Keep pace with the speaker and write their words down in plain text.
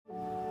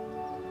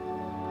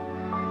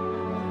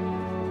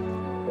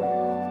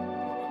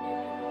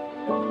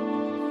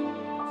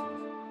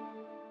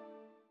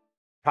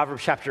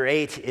Proverbs chapter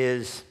 8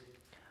 is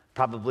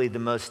probably the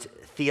most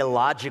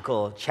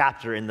theological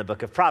chapter in the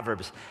book of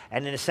Proverbs.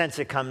 And in a sense,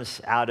 it comes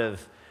out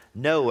of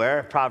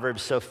nowhere.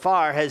 Proverbs so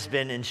far has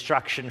been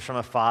instruction from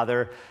a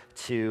father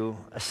to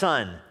a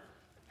son.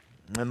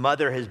 The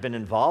mother has been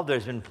involved.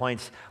 There's been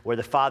points where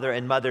the father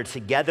and mother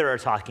together are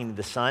talking to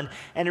the son,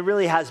 and it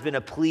really has been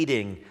a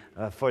pleading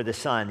for the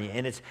son.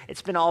 And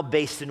it's been all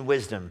based in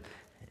wisdom.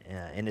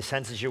 In a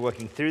sense, as you're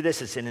working through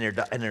this, it's an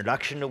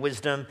introduction to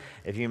wisdom.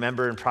 If you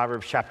remember in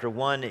Proverbs chapter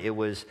 1, it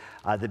was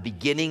the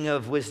beginning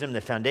of wisdom,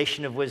 the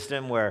foundation of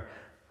wisdom, where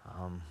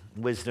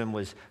wisdom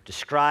was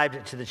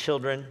described to the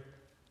children.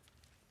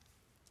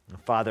 The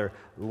father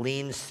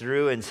leans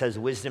through and says,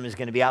 wisdom is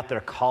going to be out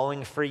there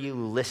calling for you.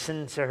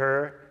 Listen to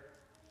her,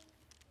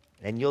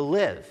 and you'll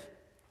live.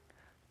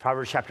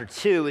 Proverbs chapter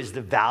 2 is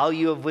the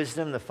value of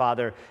wisdom. The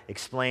father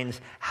explains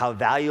how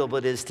valuable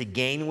it is to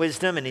gain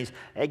wisdom. And he's,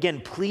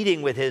 again,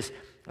 pleading with his,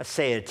 let's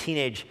say, a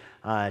teenage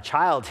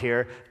child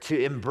here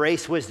to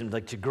embrace wisdom,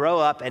 like to grow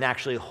up and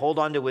actually hold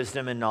on to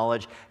wisdom and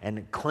knowledge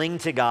and cling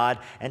to God,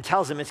 and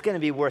tells him it's going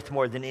to be worth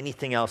more than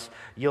anything else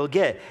you'll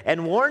get,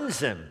 and warns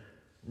him.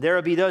 There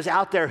will be those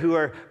out there who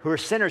are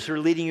sinners who are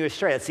leading you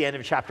astray. That's the end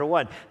of chapter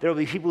 1. There will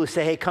be people who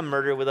say, hey, come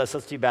murder with us.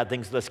 Let's do bad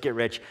things. Let's get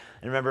rich.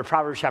 And remember,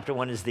 Proverbs chapter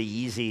 1 is the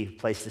easy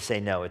place to say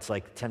no. It's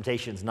like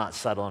temptation's not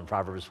subtle in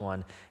Proverbs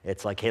 1.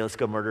 It's like, hey, let's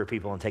go murder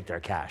people and take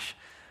their cash.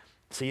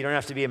 So you don't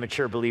have to be a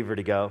mature believer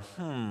to go,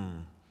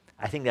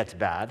 I think that's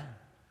bad.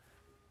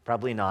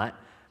 Probably not.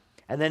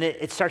 And then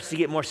it starts to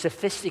get more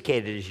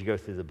sophisticated as you go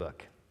through the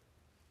book.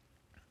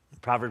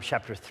 Proverbs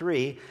chapter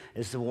 3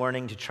 is the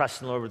warning to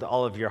trust in the Lord with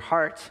all of your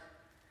heart.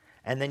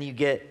 And then you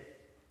get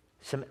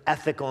some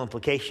ethical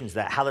implications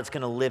that how that's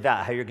going to live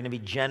out, how you're going to be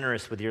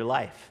generous with your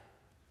life.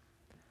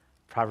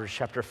 Proverbs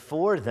chapter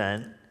 4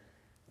 then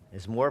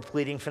is more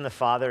pleading from the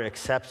Father,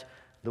 accept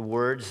the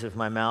words of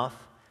my mouth,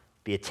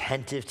 be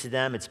attentive to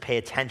them, it's pay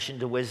attention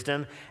to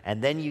wisdom,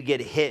 and then you get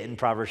hit in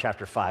Proverbs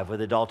chapter 5 with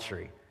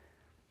adultery.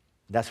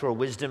 That's where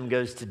wisdom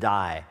goes to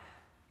die.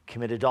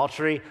 Commit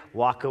adultery,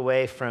 walk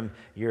away from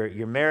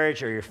your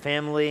marriage or your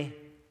family,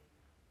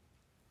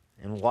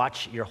 and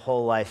watch your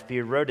whole life be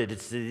eroded.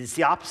 It's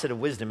the opposite of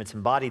wisdom. It's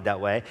embodied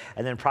that way.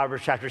 And then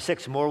Proverbs chapter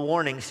 6, more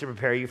warnings to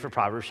prepare you for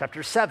Proverbs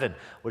chapter 7,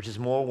 which is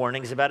more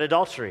warnings about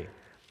adultery.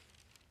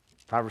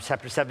 Proverbs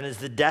chapter 7 is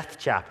the death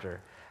chapter.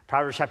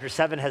 Proverbs chapter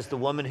 7 has the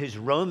woman who's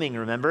roaming,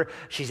 remember?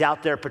 She's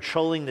out there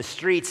patrolling the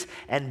streets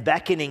and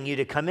beckoning you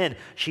to come in.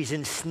 She's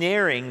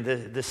ensnaring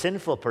the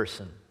sinful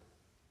person.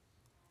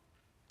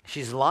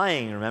 She's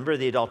lying, remember?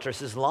 The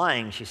adulteress is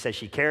lying. She says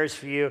she cares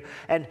for you.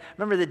 And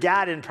remember, the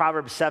dad in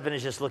Proverbs 7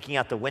 is just looking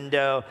out the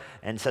window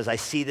and says, I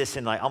see this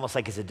in almost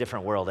like it's a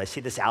different world. I see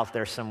this out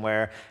there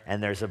somewhere,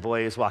 and there's a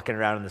boy who's walking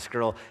around, and this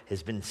girl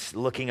has been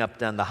looking up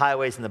down the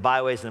highways and the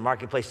byways and the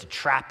marketplace to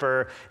trap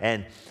her,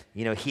 and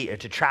to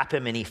trap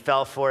him, and he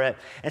fell for it.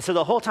 And so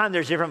the whole time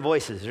there's different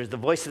voices. There's the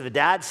voice of the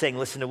dad saying,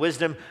 listen to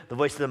wisdom. The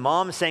voice of the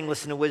mom saying,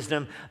 listen to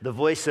wisdom. The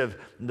voice of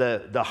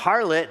the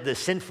harlot, the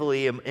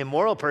sinfully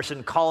immoral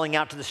person, calling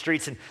out to the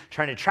streets and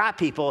trying to trap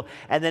people.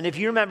 And then if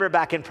you remember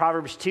back in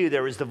Proverbs 2,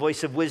 there was the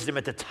voice of wisdom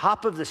at the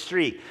top of the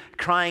street,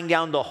 crying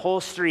down the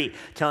whole street,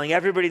 telling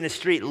everybody in the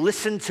street,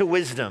 listen to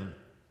wisdom.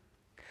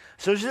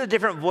 So those are the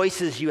different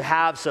voices you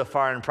have so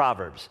far in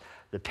Proverbs.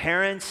 The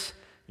parents,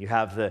 you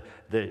have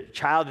the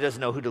child who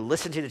doesn't know who to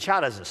listen to. The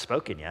child hasn't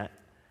spoken yet.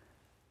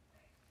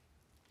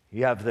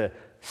 You have the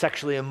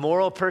sexually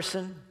immoral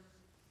person,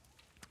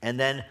 and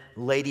then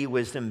Lady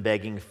Wisdom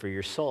begging for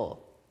your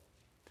soul.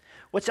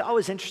 What's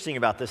always interesting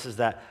about this is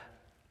that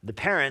the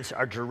parents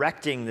are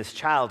directing this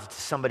child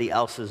to somebody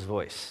else's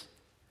voice.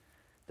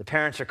 The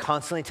parents are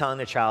constantly telling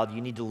the child,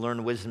 you need to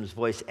learn wisdom's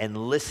voice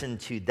and listen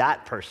to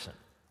that person.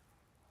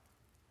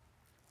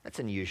 That's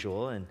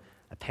unusual in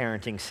a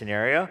parenting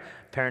scenario.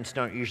 Parents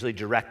don't usually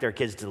direct their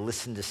kids to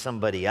listen to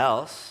somebody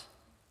else.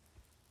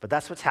 But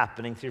that's what's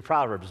happening through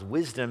Proverbs.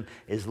 Wisdom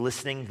is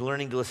learning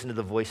to listen to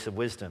the voice of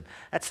wisdom.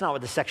 That's not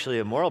what the sexually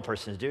immoral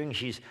person is doing.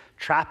 She's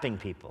trapping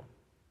people.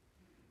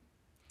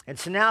 And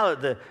so now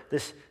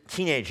this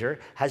teenager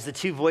has the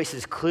two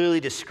voices clearly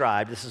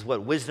described. This is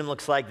what wisdom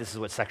looks like. This is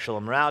what sexual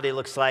immorality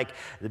looks like.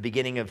 The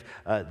beginning of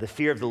the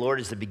fear of the Lord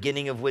is the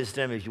beginning of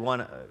wisdom. If you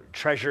want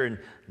treasure and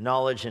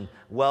knowledge and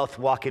wealth,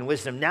 walk in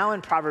wisdom. Now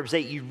in Proverbs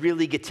 8, you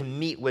really get to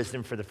meet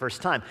wisdom for the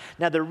first time.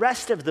 Now the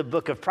rest of the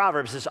book of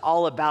Proverbs is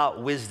all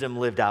about wisdom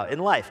lived out in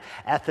life.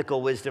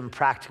 Ethical wisdom,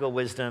 practical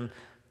wisdom.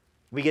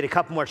 We get a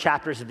couple more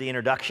chapters of the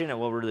introduction, and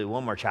well, really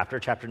one more chapter.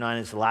 Chapter 9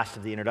 is the last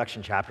of the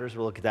introduction chapters.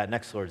 We'll look at that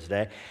next Lord's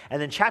Day.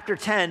 And then chapter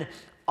 10,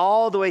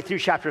 all the way through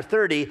chapter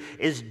 30,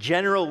 is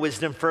general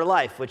wisdom for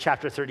life, with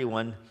chapter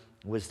 31,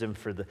 wisdom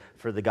for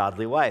the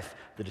godly wife,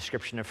 the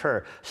description of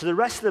her. So the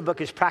rest of the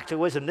book is practical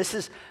wisdom. This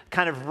is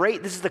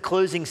this is the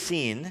closing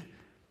scene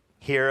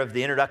here of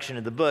the introduction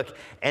of the book,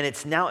 and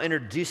it's now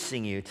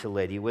introducing you to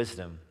Lady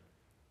Wisdom.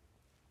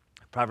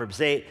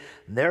 Proverbs 8,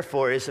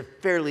 therefore, is a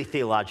fairly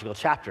theological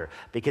chapter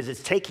because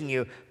it's taking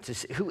you to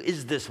see, who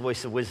is this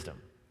voice of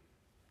wisdom?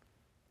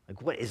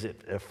 Like, what is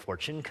it, a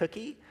fortune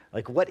cookie?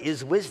 Like, what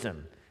is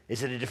wisdom?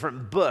 Is it a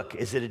different book?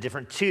 Is it a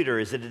different tutor?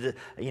 Is it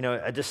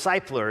a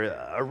discipler,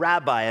 a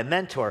rabbi, a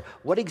mentor?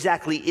 What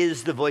exactly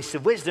is the voice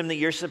of wisdom that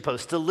you're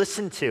supposed to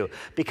listen to?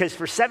 Because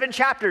for 7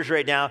 chapters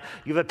right now,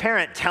 you have a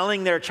parent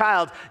telling their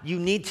child, you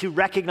need to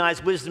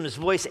recognize wisdom's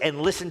voice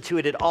and listen to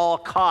it at all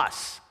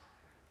costs.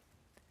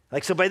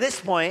 So by this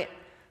point,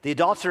 the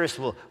adulteress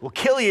will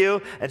kill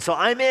you, and so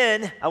I'm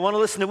in. I want to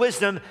listen to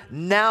wisdom.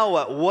 Now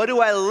what? What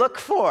do I look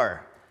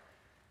for?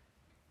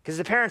 Because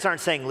the parents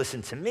aren't saying,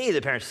 listen to me.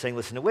 The parents are saying,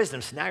 listen to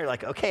wisdom. So now you're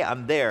like, okay,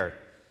 I'm there.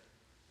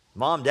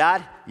 Mom,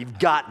 Dad, you've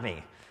got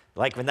me.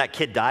 Like when that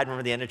kid died,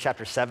 remember the end of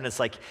chapter 7? It's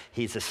like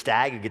he's a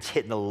stag who gets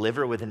hit in the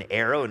liver with an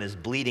arrow and is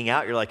bleeding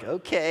out. You're like,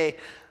 okay,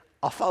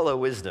 I'll follow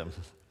wisdom.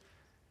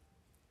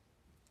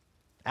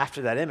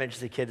 After that image,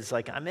 the kid is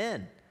like, I'm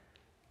in.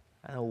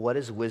 I don't know, what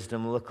does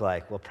wisdom look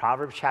like? Well,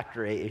 Proverbs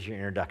chapter 8 is your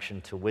introduction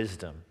to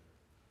wisdom.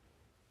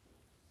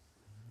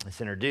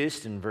 It's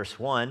introduced in verse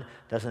 1.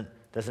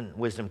 Doesn't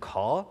wisdom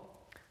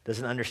call?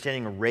 Doesn't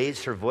understanding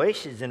raise her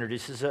voice? She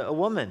introduces a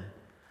woman.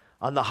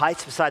 On the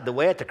heights beside the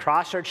way, at the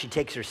crossroads, she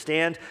takes her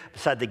stand.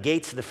 Beside the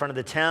gates at the front of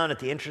the town, at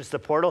the entrance of the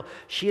portal,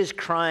 she is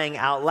crying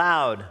out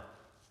loud.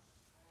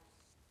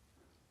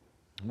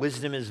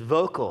 Wisdom is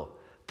vocal,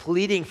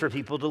 pleading for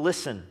people to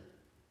listen.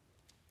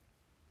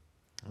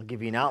 I'll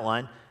give you an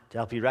outline to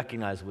help you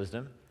recognize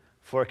wisdom.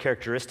 4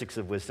 characteristics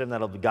of wisdom.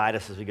 That'll guide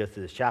us as we go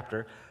through this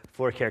chapter.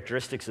 4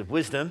 characteristics of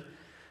wisdom.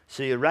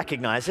 So you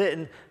recognize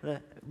it, and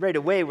right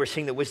away we're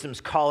seeing that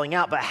wisdom's calling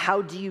out, but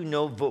how do you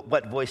know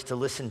what voice to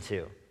listen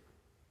to?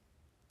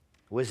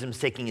 Wisdom's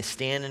taking a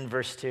stand in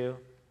verse 2.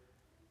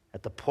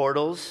 At the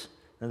portals,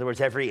 in other words,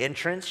 every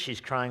entrance,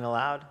 she's crying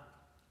aloud.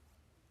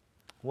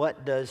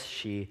 What does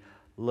she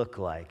look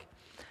like?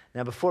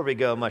 Now, before we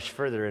go much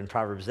further in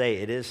Proverbs 8,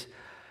 it is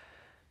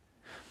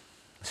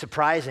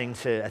surprising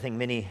to, I think,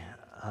 many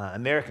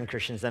American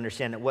Christians to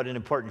understand what an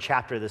important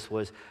chapter this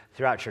was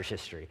throughout church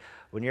history.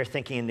 When you're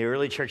thinking in the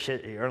early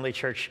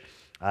church,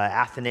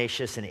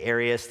 Athanasius and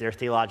Arius, their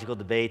theological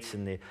debates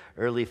in the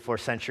early 4th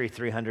century,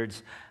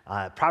 300s,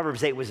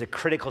 Proverbs 8 was a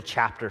critical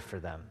chapter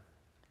for them.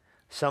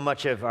 So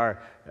much of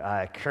our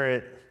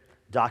current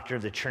doctrine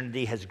of the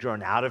Trinity has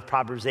grown out of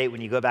Proverbs 8.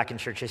 When you go back in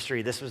church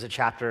history, this was a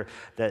chapter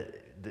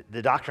that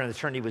the doctrine of the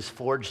Trinity was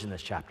forged in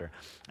this chapter.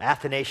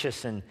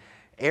 Athanasius and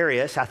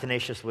Arius,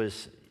 Athanasius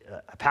was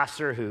a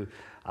pastor who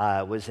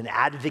was an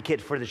advocate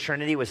for the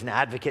Trinity, was an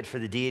advocate for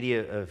the deity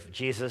of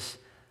Jesus.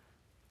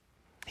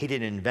 He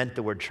didn't invent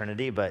the word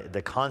Trinity, but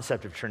the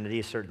concept of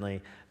Trinity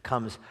certainly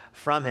comes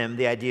from him.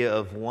 The idea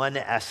of one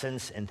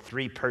essence and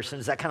 3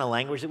 persons, that kind of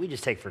language that we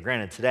just take for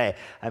granted today.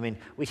 I mean,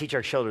 we teach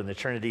our children the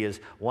Trinity is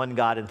one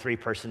God and 3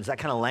 persons. That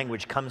kind of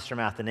language comes from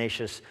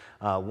Athanasius.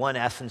 One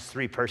essence,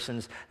 3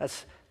 persons.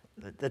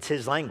 That's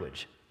his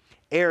language.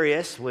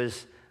 Arius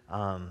was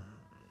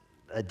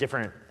a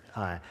different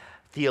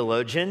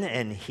theologian,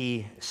 and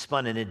he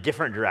spun in a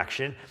different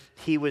direction.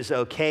 He was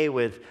okay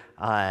with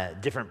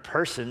different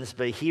persons,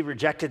 but he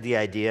rejected the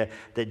idea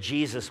that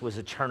Jesus was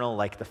eternal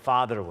like the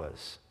Father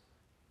was.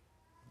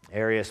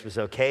 Arius was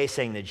okay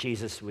saying that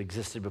Jesus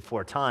existed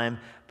before time,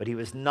 but he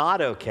was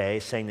not okay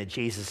saying that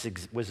Jesus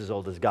was as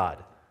old as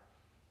God,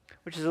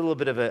 which is a little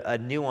bit of a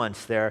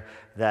nuance there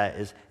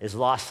that is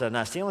lost on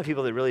us. The only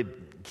people that really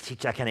teach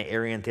that kind of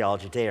Arian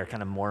theology today are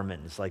kind of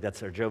Mormons. Like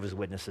that's our Jehovah's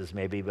Witnesses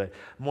maybe, but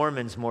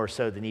Mormons more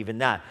so than even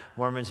that.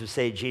 Mormons would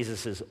say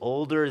Jesus is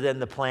older than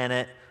the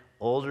planet,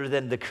 older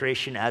than the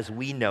creation as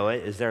we know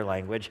it is their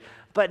language,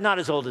 but not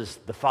as old as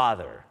the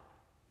Father.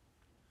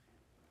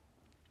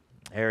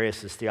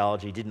 Arius'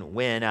 theology didn't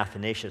win,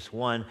 Athanasius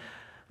won,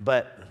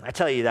 but I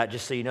tell you that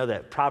just so you know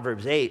that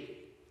Proverbs 8,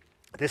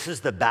 this is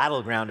the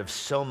battleground of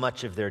so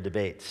much of their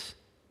debates.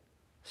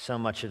 So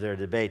much of their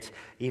debates.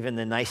 Even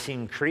the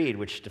Nicene Creed,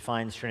 which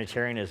defines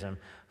Trinitarianism,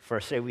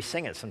 for say we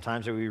sing it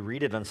sometimes or we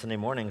read it on Sunday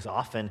mornings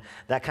often,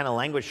 that kind of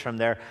language from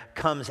there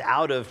comes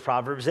out of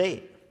Proverbs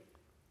 8.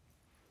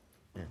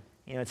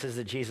 It says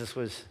that Jesus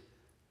was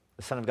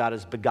the Son of God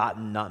is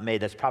begotten, not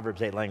made. That's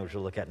Proverbs 8 language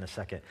we'll look at in a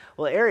second.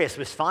 Well, Arius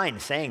was fine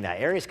saying that.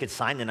 Arius could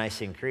sign the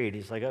Nicene Creed.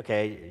 He's like,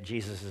 okay,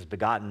 Jesus is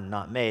begotten,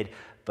 not made,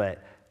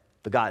 but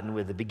begotten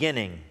with the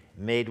beginning,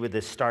 made with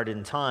the start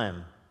in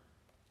time.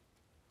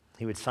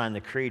 He would sign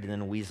the creed and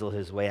then weasel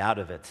his way out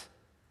of it.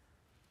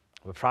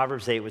 But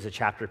Proverbs 8 was a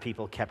chapter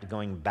people kept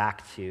going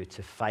back to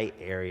fight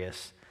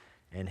Arius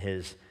and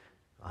his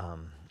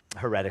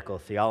heretical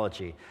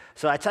theology.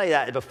 So I tell you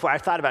that before I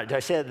thought about it. Did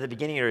I say that at the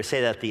beginning or did I say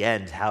that at the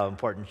end, how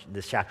important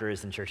this chapter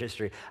is in church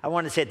history? I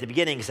wanted to say at the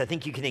beginning because I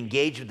think you can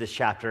engage with this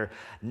chapter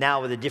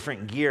now with a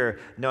different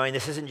gear, knowing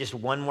this isn't just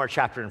one more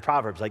chapter in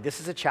Proverbs. Like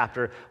this is a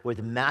chapter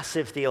with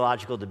massive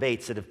theological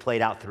debates that have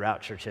played out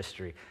throughout church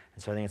history.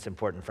 And so I think it's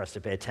important for us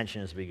to pay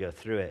attention as we go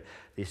through it.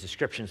 These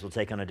descriptions will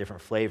take on a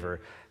different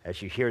flavor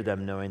as you hear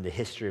them, knowing the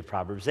history of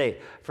Proverbs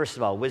 8. First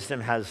of all, wisdom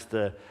has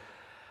the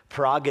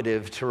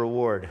prerogative to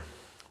reward.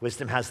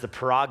 Wisdom has the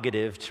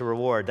prerogative to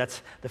reward.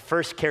 That's the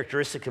first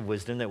characteristic of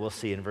wisdom that we'll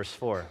see in verse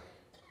 4.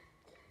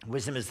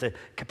 Wisdom is the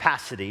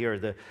capacity or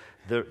the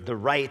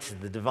right,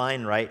 the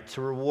divine right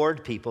to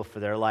reward people for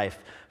their life.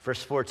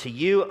 Verse 4, to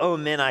you, O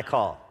men, I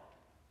call.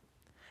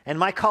 And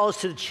my call is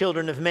to the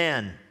children of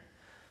man.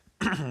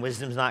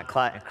 Wisdom's not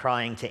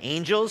crying to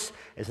angels.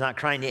 It's not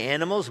crying to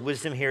animals.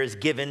 Wisdom here is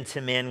given to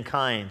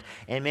mankind,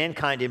 and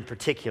mankind in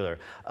particular.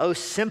 O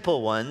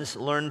simple ones,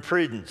 learn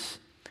prudence.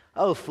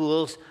 O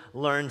fools,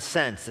 learn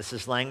sense. This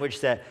is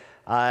language that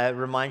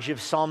reminds you of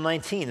Psalm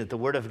 19, that the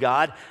word of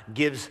God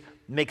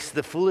makes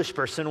the foolish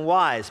person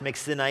wise,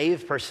 makes the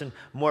naive person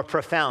more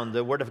profound.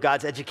 The word of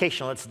God's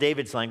educational. That's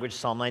David's language,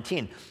 Psalm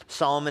 19.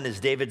 Solomon is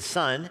David's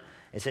son.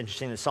 It's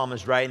interesting that Solomon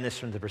is writing this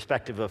from the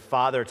perspective of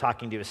father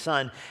talking to his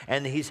son,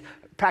 and he's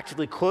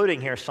practically quoting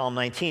here Psalm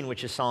 19,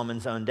 which is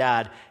Solomon's own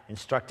dad,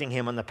 instructing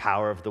him on the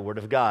power of the Word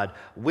of God.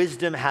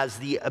 Wisdom has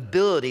the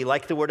ability,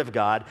 like the Word of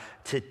God,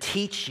 to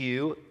teach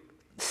you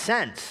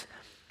sense.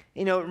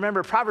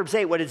 Remember Proverbs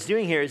 8, what it's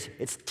doing here is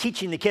it's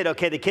teaching the kid,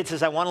 okay, the kid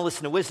says, I want to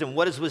listen to wisdom.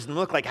 What does wisdom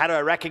look like? How do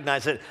I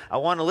recognize it? I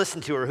want to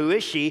listen to her. Who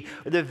is she?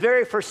 The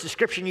very first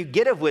description you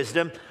get of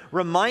wisdom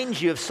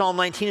reminds you of Psalm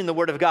 19 in the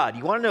Word of God.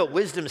 You want to know what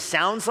wisdom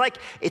sounds like?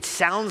 It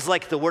sounds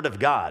like the Word of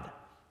God.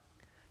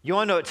 You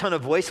want to know what tone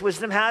of voice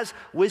wisdom has?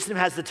 Wisdom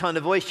has the tone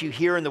of voice you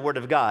hear in the Word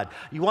of God.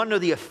 You want to know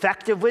the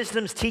effect of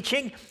wisdom's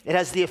teaching? It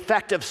has the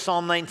effect of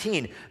Psalm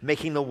 19,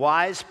 making the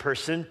wise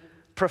person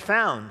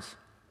profound.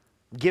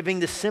 Giving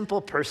the simple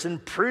person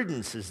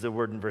prudence is the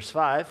word in verse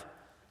 5.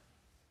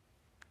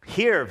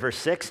 Here, verse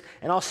 6,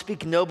 and I'll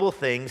speak noble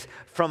things.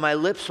 From my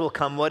lips will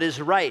come what is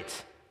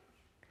right.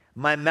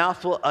 My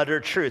mouth will utter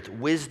truth.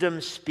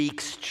 Wisdom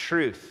speaks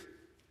truth.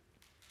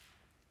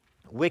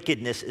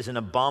 Wickedness is an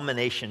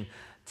abomination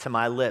to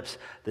my lips.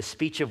 The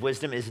speech of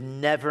wisdom is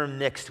never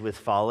mixed with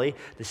folly.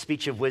 The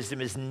speech of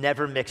wisdom is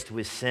never mixed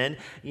with sin.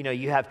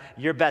 You have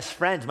your best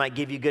friends might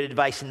give you good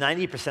advice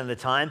 90% of the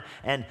time,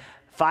 and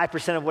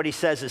 5% of what he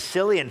says is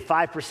silly and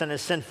 5%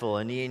 is sinful,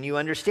 and you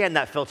understand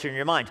that filter in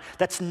your mind.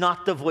 That's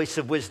not the voice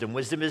of wisdom.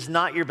 Wisdom is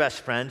not your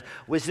best friend.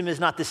 Wisdom is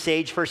not the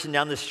sage person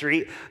down the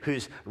street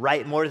who's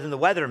right more than the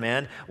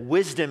weatherman.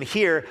 Wisdom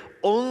here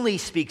only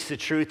speaks the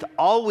truth,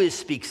 always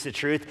speaks the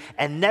truth,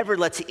 and never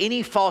lets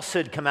any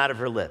falsehood come out of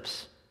her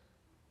lips.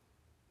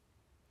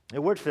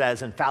 The word for that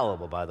is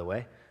infallible, by the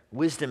way.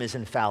 Wisdom is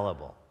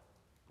infallible.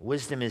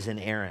 Wisdom is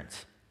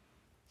inerrant.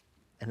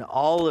 And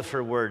all of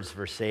her words,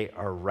 verse 8,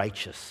 are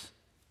righteous.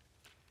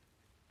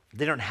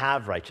 They don't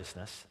have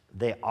righteousness.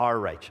 They are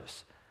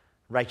righteous.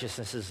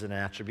 Righteousness is an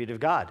attribute of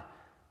God.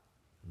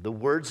 The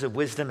words of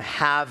wisdom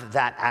have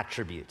that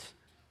attribute.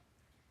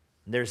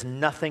 There's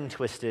nothing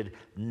twisted,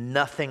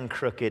 nothing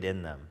crooked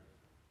in them.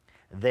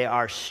 They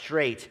are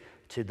straight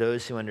to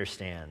those who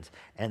understand,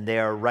 and they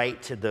are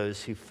right to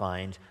those who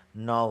find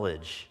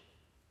knowledge.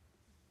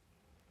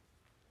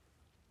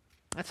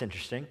 That's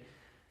interesting.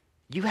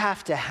 You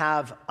have to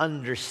have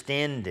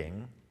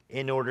understanding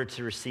in order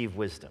to receive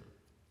wisdom.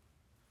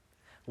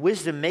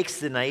 Wisdom makes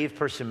the naive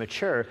person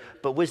mature,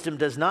 but wisdom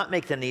does not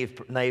make the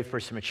naive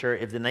person mature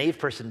if the naive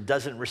person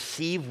doesn't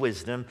receive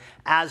wisdom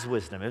as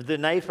wisdom, if the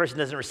naive person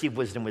doesn't receive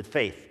wisdom with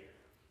faith.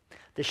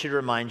 This should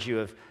remind you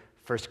of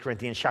 1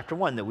 Corinthians chapter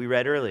 1 that we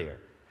read earlier,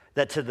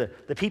 that to the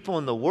people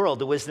in the world,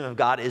 the wisdom of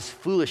God is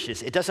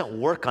foolishness. It doesn't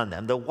work on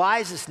them. The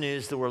wisest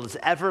news the world has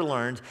ever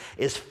learned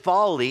is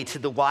folly to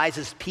the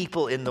wisest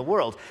people in the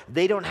world.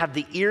 They don't have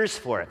the ears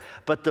for it.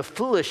 But the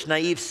foolish,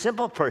 naive,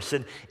 simple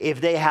person,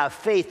 if they have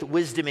faith,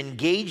 wisdom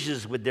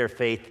engages with their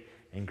faith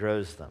and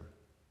grows them.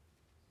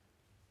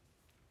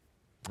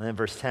 And then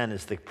verse 10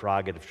 is the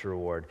prerogative to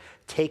reward.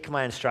 Take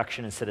my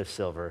instruction instead of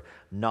silver,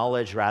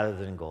 knowledge rather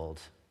than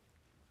gold.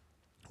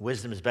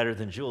 Wisdom is better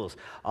than jewels.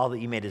 All that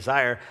you may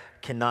desire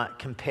cannot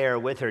compare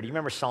with her. Do you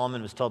remember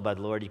Solomon was told by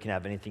the Lord, you can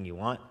have anything you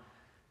want?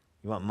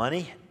 You want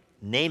money?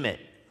 Name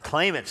it.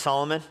 Claim it,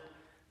 Solomon.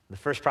 The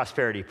first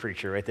prosperity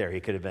preacher right there, he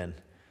could have been.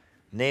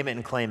 Name it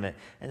and claim it.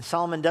 And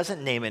Solomon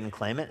doesn't name it and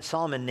claim it.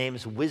 Solomon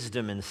names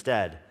wisdom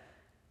instead.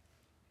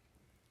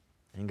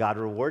 And God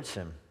rewards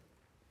him.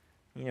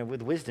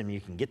 With wisdom, you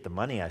can get the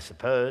money, I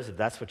suppose, if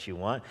that's what you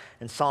want.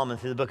 And Solomon,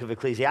 through the book of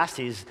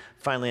Ecclesiastes,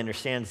 finally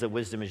understands that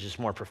wisdom is just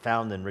more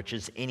profound than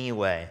riches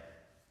anyway.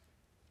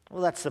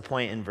 Well, that's the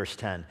point in verse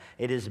 10.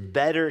 It is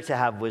better to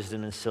have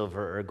wisdom than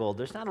silver or gold.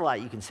 There's not a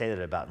lot you can say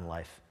that about in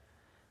life,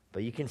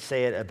 but you can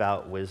say it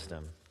about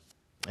wisdom.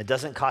 It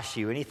doesn't cost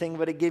you anything,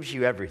 but it gives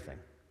you everything.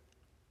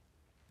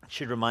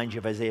 Should remind you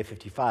of Isaiah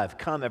 55.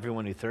 Come,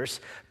 everyone who thirsts,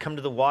 come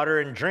to the water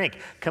and drink.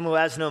 Come who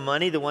has no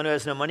money, the one who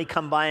has no money,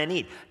 come buy and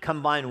eat.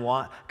 Come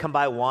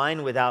buy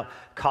wine without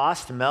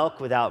cost, milk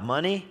without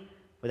money,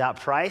 without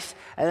price.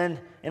 And then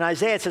in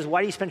Isaiah it says,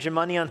 why do you spend your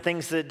money on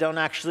things that don't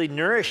actually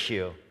nourish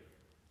you?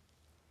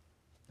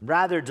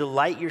 Rather,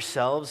 delight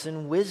yourselves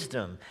in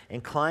wisdom.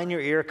 Incline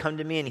your ear, come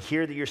to me, and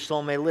hear that your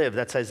soul may live.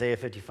 That's Isaiah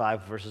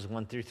 55, verses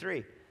 1 through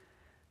 3.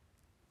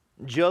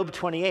 Job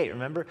 28,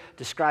 remember,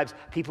 describes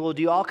people who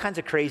do all kinds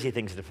of crazy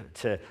things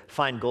to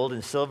find gold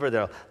and silver.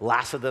 They'll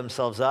lasso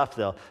themselves up.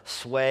 They'll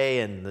sway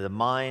in the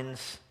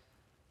mines.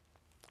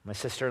 My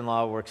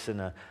sister-in-law works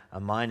in a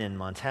mine in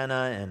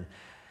Montana,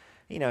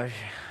 and,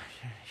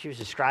 she was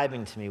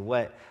describing to me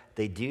what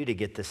they do to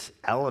get this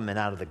element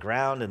out of the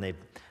ground, and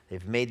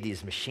they've made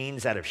these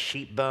machines out of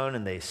sheep bone,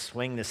 and they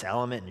swing this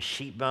element in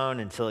sheep bone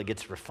until it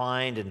gets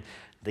refined, and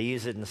they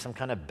use it in some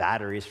kind of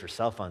batteries for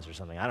cell phones or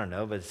something. I don't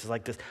know, but it's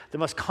like the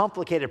most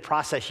complicated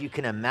process you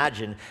can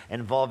imagine,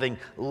 involving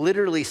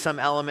literally some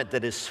element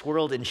that is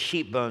swirled in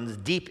sheep bones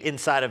deep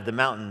inside of the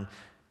mountain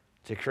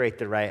to create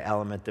the right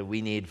element that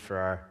we need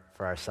for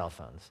our cell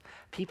phones.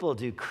 People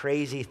do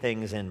crazy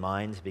things in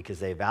mines because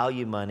they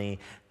value money,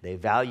 they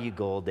value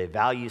gold, they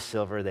value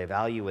silver, they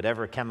value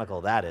whatever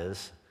chemical that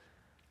is.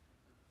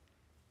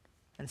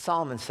 And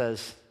Solomon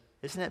says,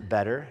 isn't it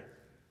better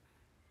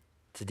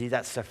to do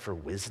that stuff for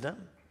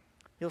wisdom?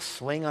 You'll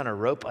swing on a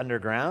rope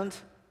underground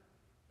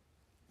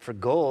for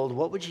gold.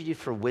 What would you do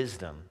for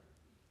wisdom?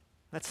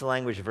 That's the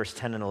language of verse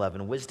 10 and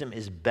 11. Wisdom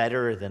is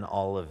better than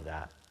all of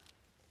that.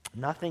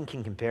 Nothing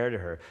can compare to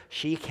her.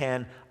 She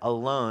can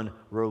alone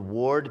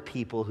reward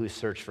people who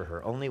search for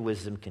her. Only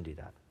wisdom can do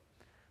that.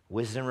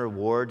 Wisdom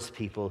rewards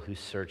people who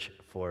search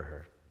for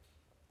her.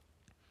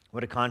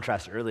 What a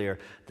contrast earlier.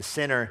 The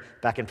sinner,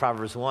 back in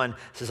Proverbs 1,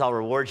 says, I'll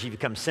reward you if you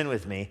come sin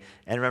with me.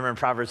 And remember, in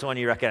Proverbs 1,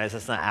 you recognize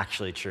that's not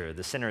actually true.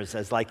 The sinner is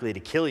as likely to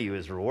kill you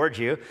as reward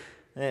you.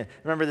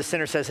 Remember, the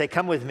sinner says, hey,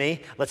 come with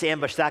me. Let's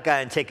ambush that guy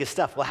and take his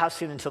stuff. Well, how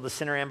soon until the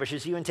sinner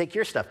ambushes you and take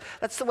your stuff?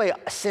 That's the way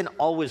sin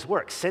always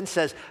works. Sin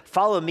says,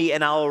 follow me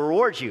and I'll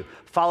reward you.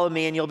 Follow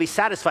me and you'll be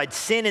satisfied.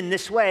 Sin in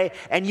this way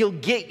and you'll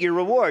get your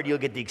reward. You'll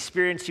get the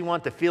experience you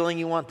want, the feeling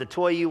you want, the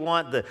toy you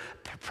want, the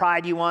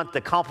pride you want,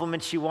 the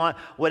compliments you want.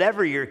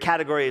 Whatever your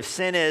category of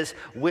sin is,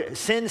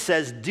 sin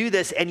says, do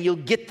this and you'll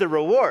get the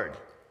reward.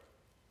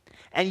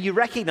 And you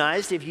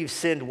recognize, if you've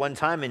sinned one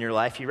time in your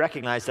life, you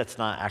recognize that's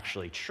not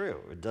actually true.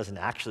 It doesn't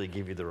actually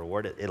give you the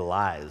reward. It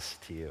lies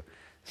to you.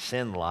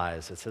 Sin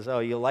lies. It says, oh,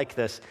 you'll like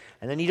this,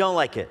 and then you don't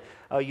like it.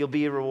 Oh, you'll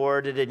be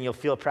rewarded, and you'll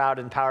feel proud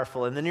and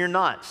powerful, and then you're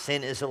not.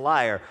 Sin is a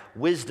liar.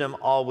 Wisdom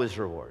always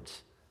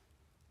rewards.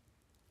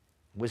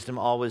 Wisdom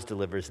always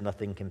delivers.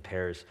 Nothing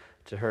compares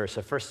to her.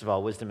 So first of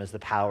all, wisdom is the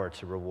power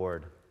to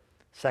reward.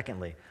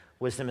 Secondly,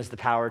 wisdom is the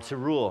power to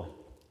rule.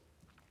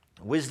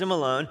 Wisdom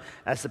alone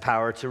has the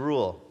power to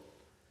rule.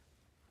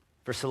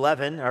 Verse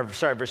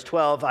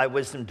 12, I,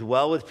 wisdom,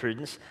 dwell with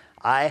prudence.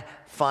 I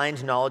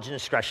find knowledge and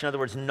discretion. In other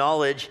words,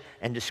 knowledge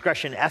and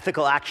discretion,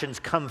 ethical actions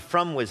come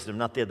from wisdom,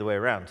 not the other way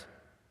around.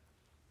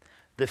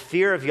 The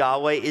fear of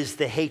Yahweh is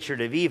the hatred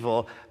of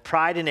evil.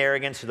 Pride and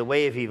arrogance are the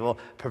way of evil.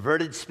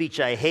 Perverted speech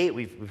I hate.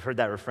 We've heard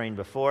that refrain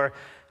before.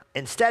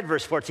 Instead,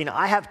 verse 14,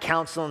 I have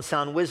counsel and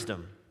sound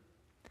wisdom.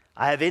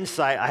 I have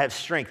insight, I have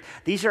strength.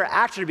 These are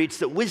attributes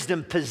that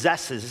wisdom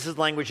possesses. This is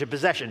language of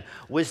possession.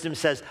 Wisdom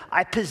says,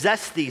 I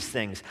possess these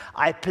things.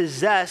 I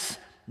possess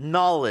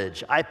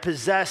knowledge.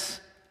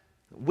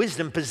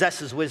 Wisdom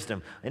possesses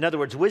wisdom. In other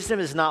words, wisdom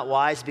is not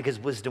wise because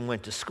wisdom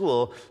went to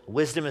school.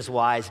 Wisdom is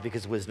wise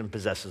because wisdom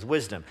possesses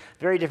wisdom.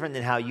 Very different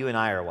than how you and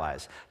I are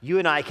wise. You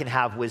and I can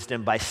have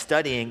wisdom by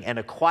studying and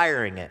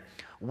acquiring it.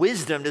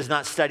 Wisdom does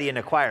not study and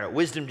acquire it.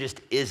 Wisdom just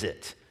is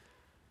it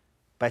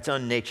by its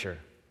own nature.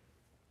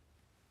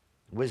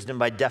 Wisdom,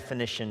 by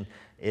definition,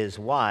 is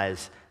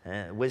wise.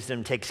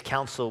 Wisdom takes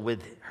counsel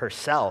with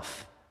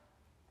herself.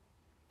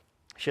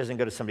 She doesn't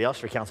go to somebody else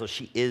for counsel.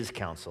 She is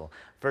counsel.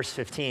 Verse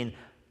 15,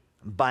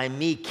 by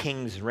me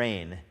kings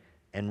reign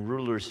and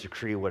rulers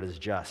decree what is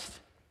just.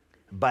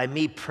 By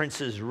me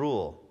princes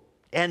rule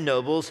and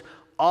nobles,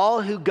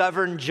 all who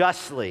govern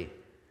justly.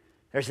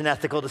 There's an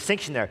ethical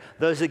distinction there.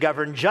 Those that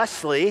govern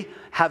justly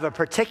have a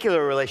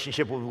particular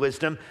relationship with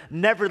wisdom.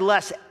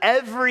 Nevertheless,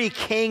 every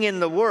king in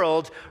the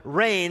world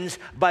reigns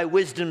by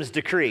wisdom's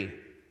decree.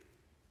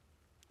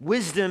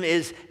 Wisdom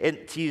is,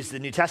 to use the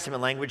New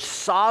Testament language,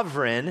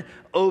 sovereign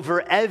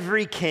over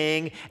every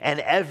king and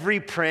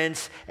every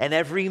prince and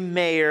every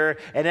mayor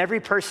and every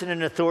person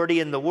in authority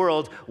in the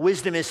world.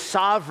 Wisdom is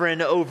sovereign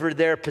over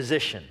their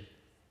position.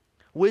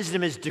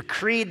 Wisdom has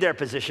decreed their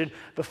position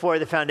before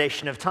the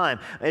foundation of time.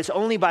 It's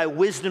only by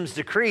wisdom's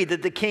decree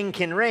that the king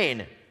can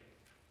reign.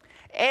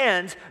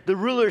 And the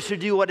rulers who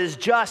do what is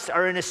just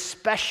are in a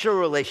special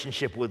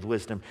relationship with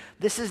wisdom.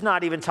 This is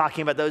not even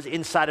talking about those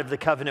inside of the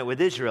covenant with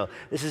Israel.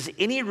 This is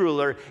any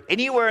ruler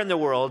anywhere in the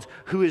world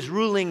who is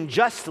ruling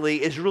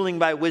justly is ruling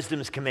by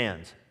wisdom's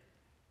command.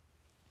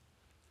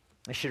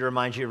 I should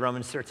remind you of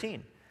Romans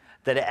 13.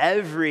 That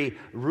every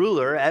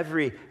ruler,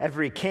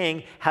 every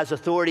king has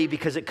authority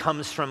because it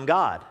comes from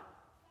God.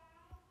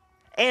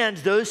 And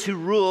those who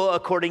rule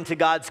according to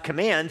God's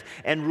command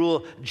and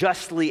rule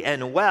justly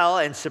and well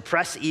and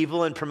suppress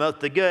evil and promote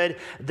the good,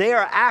 they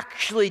are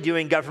actually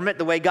doing government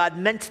the way God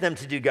meant them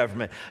to do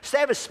government. So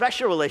they have a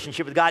special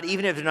relationship with God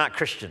even if they're not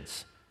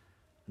Christians.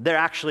 They're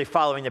actually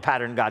following the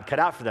pattern God cut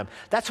out for them.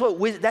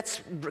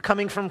 That's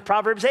coming from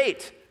Proverbs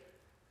 8.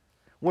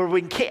 Where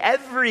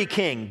every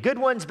king, good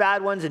ones,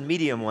 bad ones, and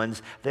medium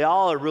ones, they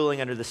all are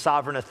ruling under the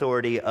sovereign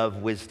authority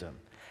of wisdom.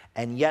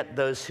 And yet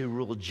those who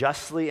rule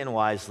justly and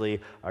wisely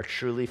are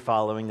truly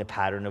following the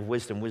pattern of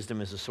wisdom.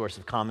 Wisdom is a source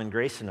of common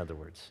grace, in other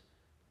words.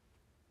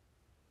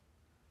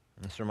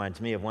 This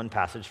reminds me of one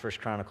passage, 1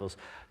 Chronicles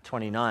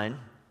 29.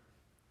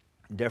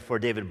 Therefore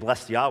David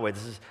blessed Yahweh.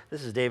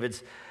 This is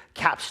David's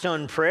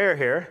capstone prayer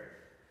here,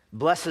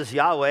 blesses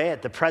Yahweh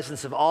at the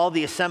presence of all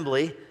the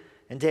assembly.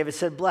 And David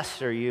said,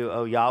 "Blessed are you,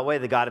 O Yahweh,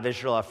 the God of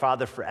Israel, our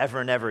Father, forever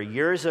and ever.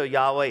 Yours, O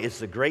Yahweh, is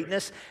the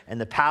greatness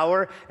and the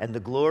power and the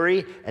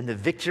glory and the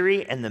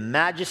victory and the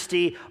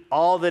majesty.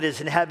 All that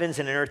is in heavens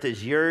and in earth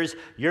is yours.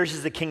 Yours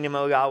is the kingdom,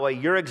 O Yahweh.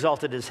 You're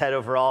exalted as head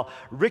over all.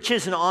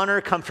 Riches and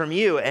honor come from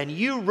you, and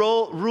you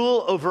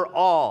rule over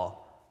all."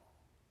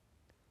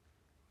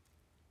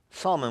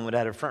 Solomon would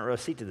have had a front row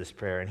seat to this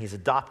prayer, and he's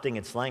adopting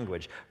its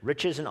language.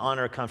 Riches and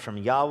honor come from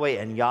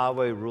Yahweh, and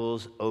Yahweh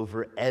rules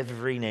over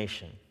every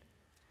nation.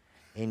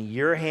 In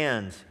your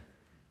hand,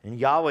 in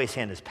Yahweh's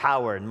hand is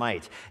power and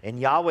might. In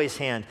Yahweh's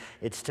hand,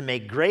 it's to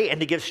make great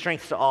and to give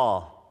strength to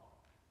all.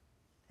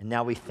 And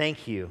now we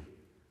thank you,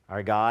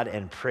 our God,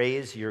 and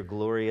praise your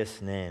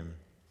glorious name.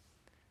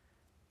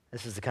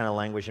 This is the kind of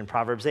language in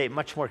Proverbs 8,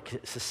 much more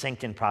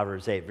succinct in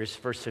Proverbs 8. Verse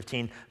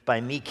 15,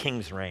 "By me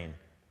kings reign."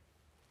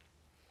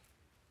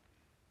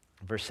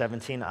 Verse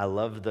 17, "I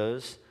love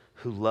those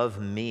who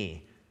love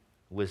me,"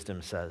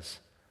 wisdom says.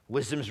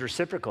 Wisdom's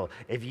reciprocal.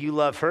 If you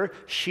love her,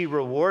 she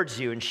rewards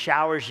you and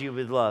showers you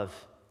with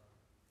love.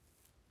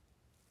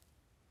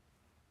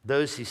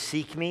 "Those who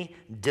seek me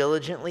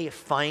diligently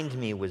find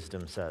me,"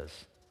 wisdom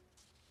says.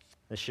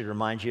 This should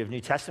remind you of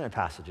New Testament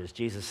passages.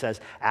 Jesus says,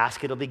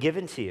 "Ask, it'll be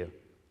given to you.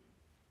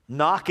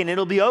 Knock, and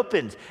it'll be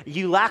opened."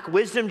 You lack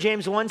wisdom,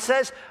 James 1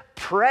 says,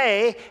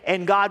 pray,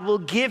 and God will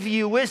give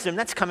you wisdom.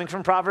 That's coming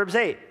from Proverbs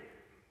 8.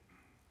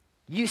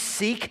 You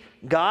seek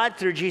God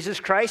through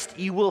Jesus Christ,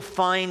 you will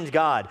find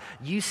God.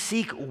 You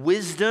seek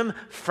wisdom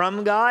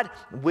from God,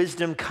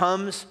 wisdom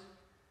comes.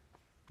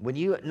 When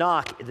you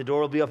knock, the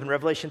door will be open.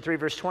 Revelation 3,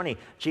 verse 20,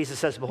 Jesus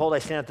says, "Behold, I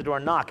stand at the door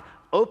and knock.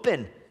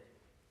 Open.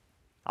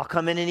 I'll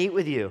come in and eat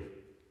with you."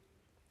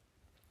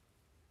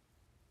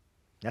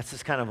 That's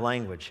this kind of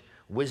language.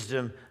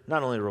 Wisdom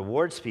not only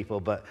rewards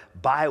people, but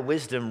by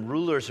wisdom,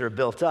 rulers are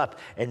built up,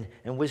 and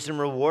wisdom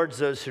rewards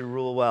those who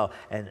rule well.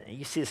 And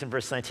you see this in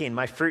verse 19.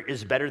 "My fruit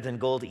is better than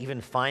gold,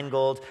 even fine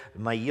gold.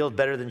 My yield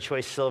better than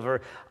choice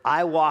silver.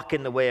 I walk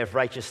in the way of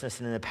righteousness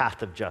and in the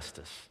path of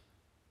justice,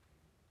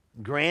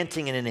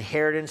 granting an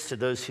inheritance to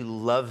those who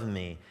love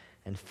me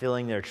and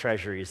filling their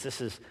treasuries."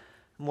 This is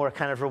more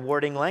kind of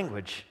rewarding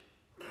language.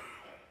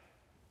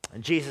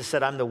 And Jesus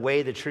said, "I'm the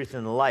way, the truth,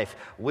 and the life."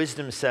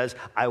 Wisdom says,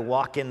 "I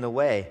walk in the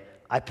way.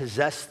 I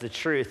possess the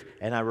truth,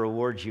 and I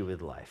reward you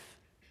with life."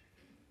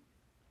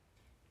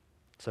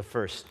 So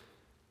first,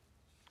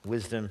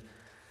 wisdom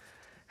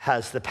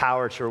has the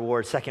power to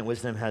reward. Second,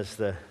 wisdom has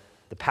the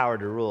power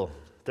to rule.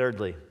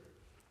 Thirdly,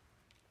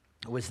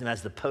 wisdom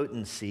has the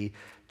potency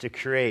to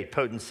create.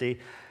 Potency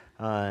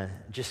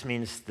just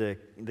means the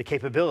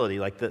capability,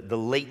 like the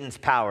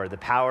latent power, the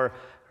power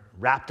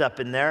wrapped up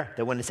in there,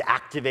 that when it's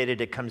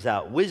activated, it comes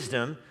out.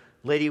 Wisdom,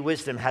 Lady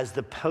Wisdom, has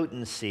the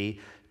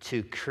potency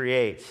to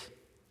create.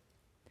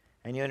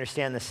 And you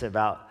understand this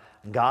about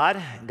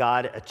God.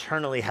 God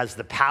eternally has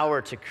the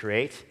power to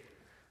create,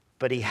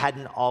 but he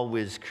hadn't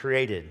always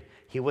created.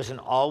 He wasn't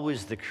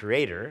always the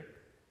creator.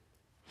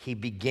 He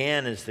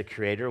began as the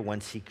creator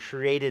once he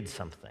created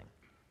something.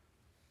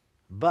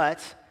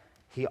 But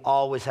he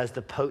always has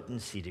the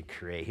potency to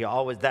create.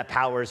 That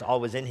power is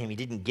always in him. He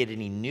didn't get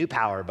any new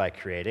power by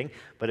creating,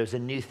 but it was a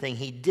new thing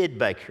he did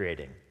by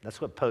creating.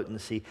 That's what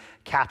potency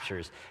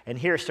captures. And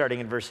here, starting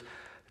in verse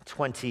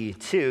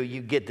 22,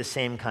 you get the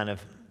same kind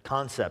of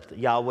concept.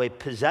 Yahweh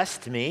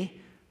possessed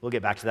me, we'll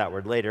get back to that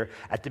word later,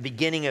 at the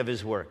beginning of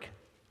his work.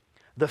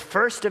 The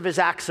first of his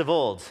acts of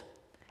old.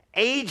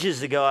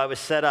 Ages ago I was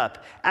set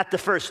up at the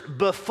first,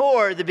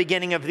 before the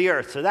beginning of the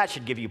earth. So that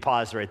should give you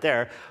pause right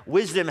there.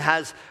 Wisdom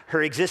has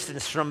her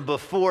existence from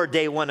before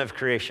day one of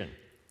creation.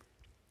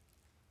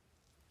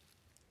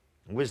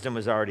 Wisdom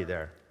was already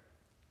there.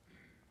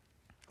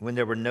 When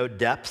there were no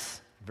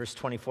depths, verse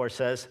 24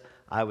 says,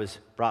 I was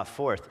brought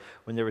forth.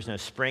 When there was no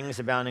springs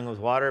abounding with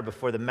water,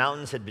 before the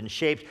mountains had been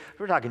shaped.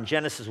 We're talking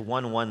Genesis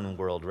 1:1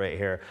 world right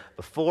here.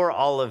 Before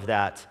all of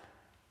that,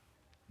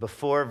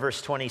 before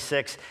verse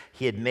 26,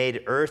 he had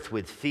made earth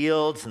with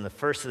fields and the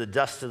first of the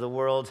dust of the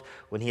world.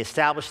 When he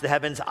established the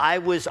heavens, I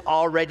was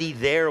already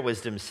there,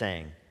 wisdom's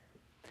saying.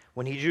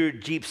 When he drew a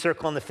deep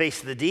circle on the face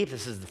of the deep,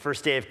 this is the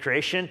first day of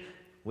creation,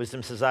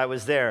 wisdom says I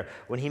was there.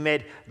 When he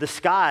made the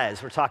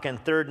skies, we're talking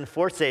third and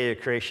fourth day of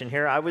creation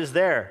here, I was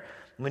there.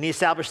 When he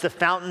established the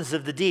fountains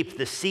of the deep,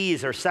 the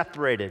seas are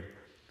separated.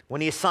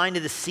 When he assigned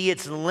to the sea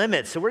its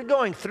limits. So we're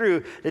going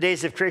through the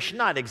days of creation,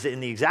 not in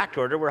the exact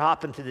order. We're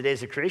hopping through the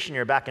days of creation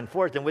here back and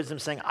forth, and wisdom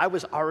saying, I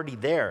was already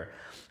there.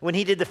 When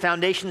he did the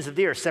foundations of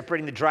the earth,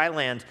 separating the dry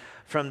land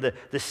from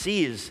the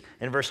seas,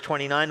 in verse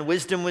 29,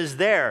 wisdom was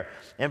there.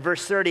 In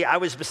verse 30, I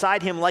was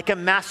beside him like a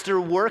master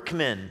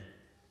workman.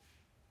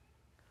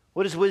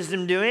 What is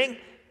wisdom doing?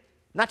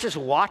 Not just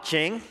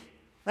watching,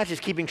 not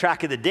just keeping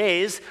track of the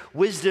days.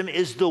 Wisdom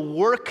is the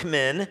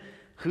workman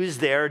who's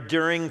there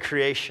during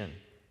creation.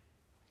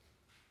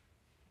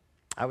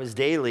 I was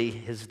daily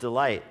his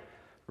delight,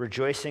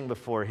 rejoicing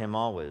before him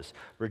always,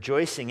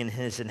 rejoicing in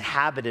his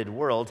inhabited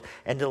world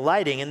and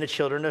delighting in the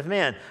children of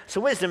man.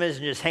 So wisdom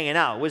isn't just hanging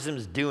out.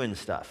 Wisdom's doing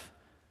stuff.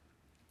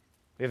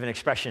 We have an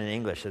expression in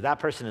English that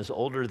person is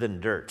older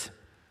than dirt.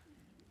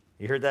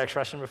 You heard that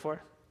expression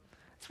before?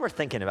 It's worth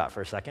thinking about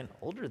for a second.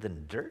 Older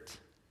than dirt?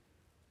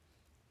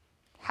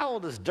 How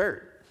old is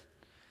dirt?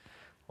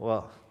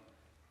 Well,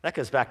 that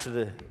goes back to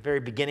the very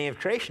beginning of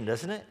creation,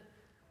 doesn't it?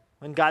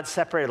 When God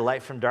separated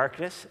light from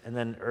darkness and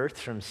then earth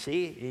from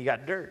sea, you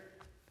got dirt.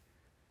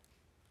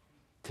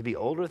 To be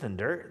older than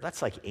dirt,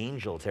 that's like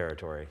angel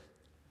territory.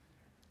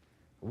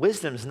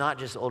 Wisdom's not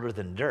just older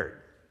than dirt.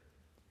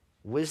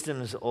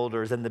 Wisdom's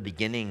older than the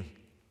beginning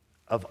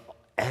of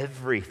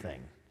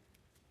everything.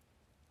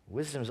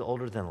 Wisdom's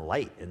older than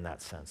light in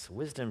that sense.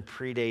 Wisdom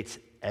predates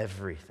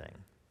everything.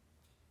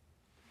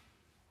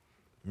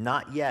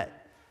 Not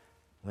yet.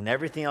 When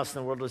everything else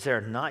in the world was there,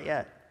 not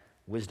yet.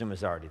 Wisdom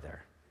was already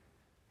there.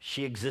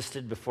 She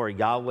existed before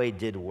Yahweh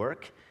did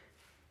work,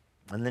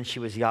 and then she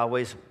was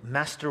Yahweh's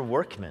master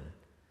workman,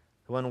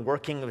 the one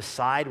working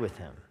beside with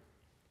him.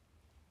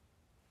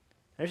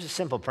 There's a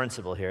simple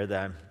principle here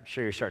that I'm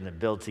sure you're starting to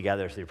build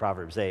together through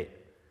Proverbs 8.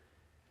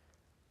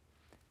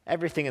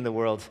 Everything in the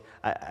world,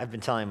 I've been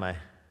telling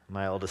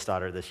my oldest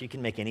daughter this, you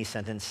can make any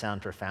sentence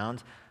sound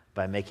profound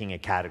by making a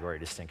category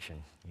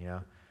distinction, you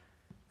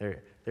know?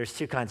 There's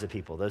two kinds of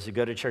people, those who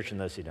go to church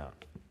and those who don't.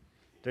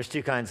 There's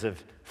two kinds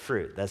of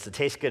fruit, those that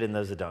taste good and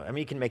those that don't. I mean,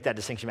 you can make that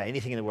distinction about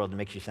anything in the world that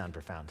makes you sound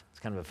profound. It's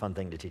kind of a fun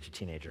thing to teach a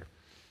teenager.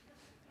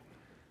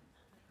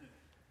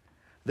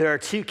 There are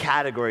two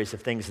categories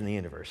of things in the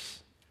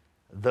universe.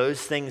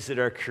 Those things that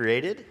are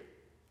created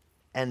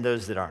and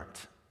those that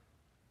aren't.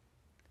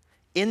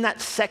 In that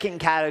second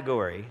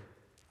category,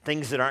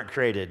 things that aren't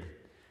created,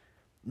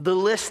 the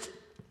list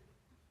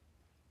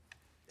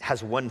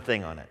has one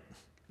thing on it,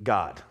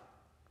 God.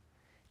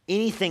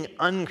 Anything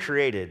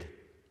uncreated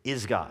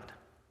is God.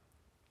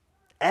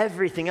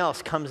 Everything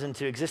else comes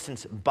into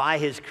existence by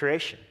his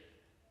creation.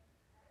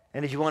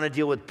 And if you want to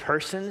deal with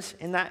persons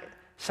in that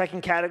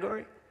second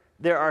category,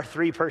 there are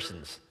three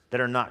persons that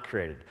are not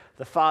created: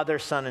 the Father,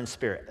 Son, and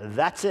Spirit.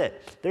 That's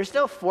it. There's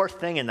no fourth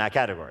thing in that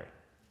category.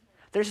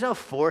 There's no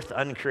fourth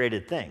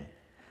uncreated thing.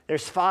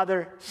 There's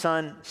Father,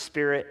 Son,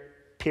 Spirit,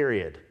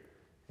 period.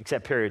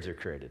 Except periods are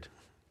created.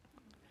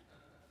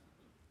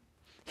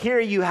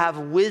 Here you have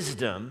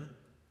wisdom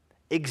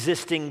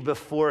existing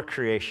before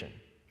creation.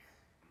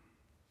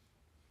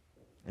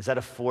 Is that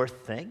a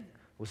fourth thing?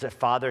 Was it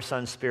Father,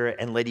 Son, Spirit,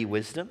 and Lady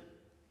Wisdom?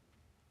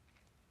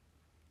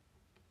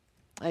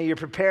 Now, you're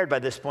prepared by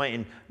this point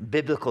in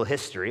biblical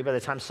history. By the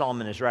time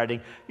Solomon is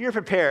writing, you're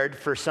prepared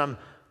for some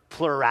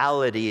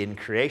plurality in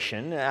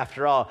creation.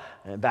 After all,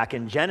 back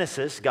in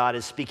Genesis, God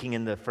is speaking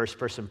in the first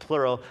person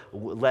plural,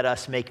 let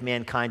us make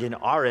mankind in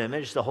our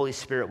image. The Holy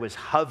Spirit was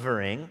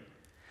hovering.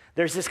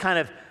 There's this kind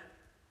of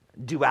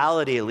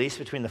duality, at least,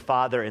 between the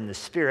Father and the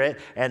Spirit,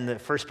 and the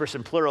first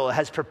person plural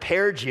has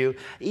prepared you.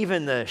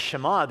 Even the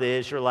Shema, the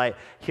Israelite,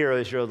 Hear, O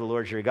Israel, the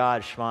Lord your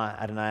God, Shema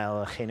Adonai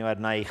Eloheinu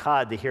Adonai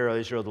Echad, the Hear, O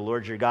Israel, the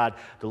Lord your God,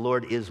 the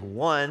Lord is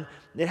one.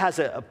 It has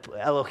a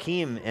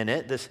Elohim in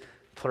it, this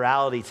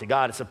plurality to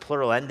God. It's a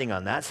plural ending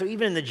on that. So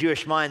even in the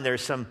Jewish mind,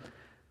 there's some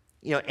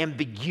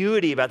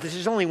ambiguity about this.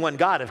 There's only one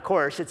God, of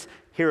course. It's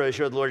Hear, O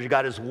Israel, the Lord your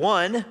God is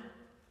one.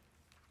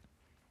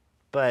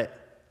 But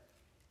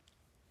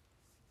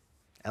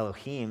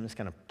Elohim is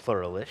kind of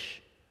pluralish.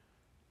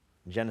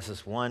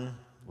 Genesis 1,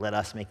 let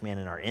us make man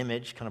in our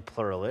image, kind of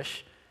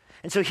pluralish.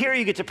 And so here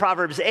you get to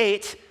Proverbs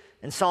 8,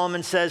 and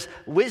Solomon says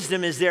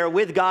wisdom is there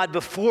with God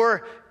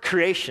before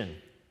creation.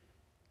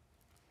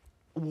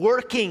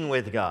 Working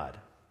with God.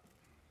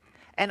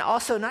 And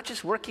also not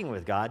just working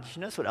with God. Did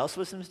you notice what else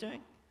wisdom is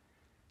doing?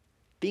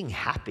 Being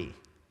happy.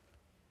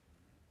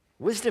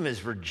 Wisdom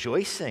is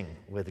rejoicing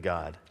with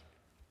God.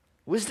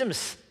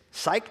 Wisdom's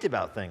psyched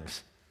about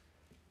things.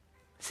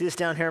 See this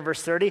down here in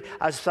verse 30?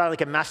 I was found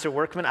like a master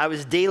workman. I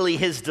was daily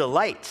his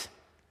delight.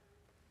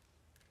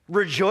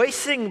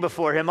 Rejoicing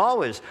before him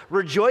always.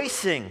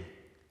 Rejoicing.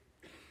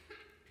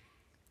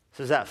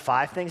 So is that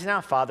 5 things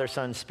now? Father,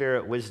 Son,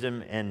 Spirit,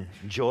 wisdom, and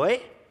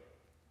joy?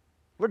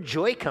 Where'd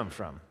joy come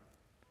from?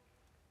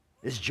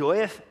 Is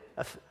joy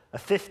a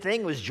fifth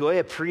thing? Was joy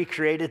a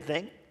pre-created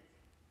thing?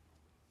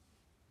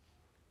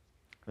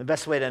 The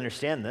best way to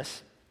understand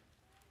this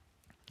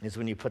is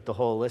when you put the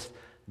whole list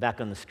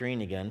back on the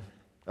screen again.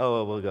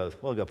 Oh, we'll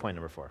go point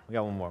number 4. We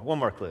got one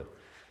more clue.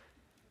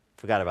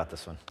 Forgot about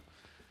this one.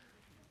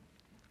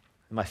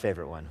 My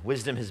favorite one.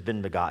 Wisdom has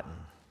been begotten.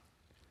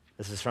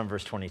 This is from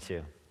verse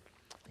 22.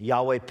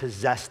 Yahweh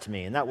possessed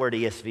me. And that word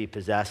ESV,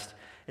 possessed,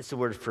 it's the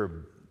word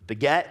for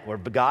beget or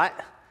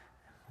begot.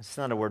 It's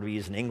not a word we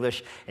use in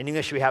English. In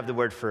English, we have the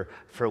word for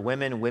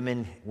women.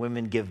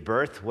 Women give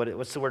birth.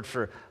 What's the word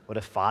for what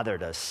a father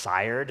does?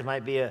 Sired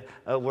might be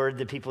a word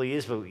that people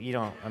use, but you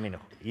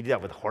do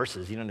that with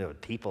horses. You don't do it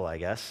with people, I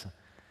guess.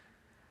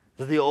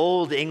 The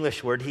old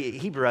English word,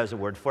 Hebrew has a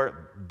word for it,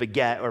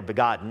 beget or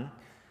begotten.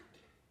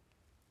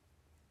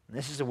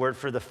 This is a word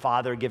for the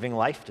father giving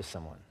life to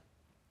someone.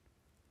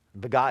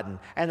 Begotten.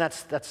 And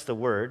that's the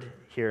word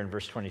here in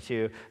verse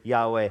 22.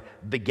 Yahweh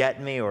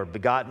beget me or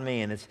begotten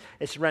me, and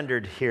it's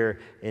rendered here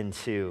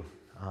into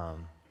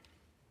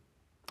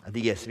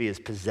The ESV is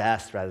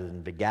possessed rather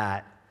than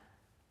begat.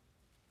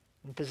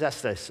 And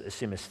possessed, I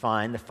assume, is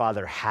fine. The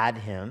Father had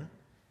him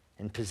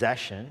in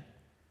possession,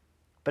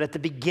 but at the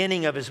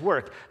beginning of his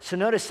work. So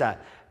notice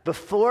that.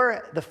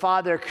 Before the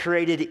Father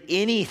created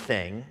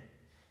anything,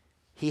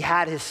 he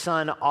had his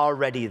Son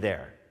already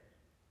there.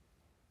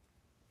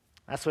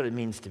 That's what it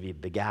means to be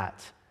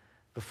begat.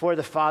 Before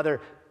the Father,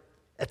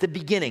 at the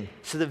beginning,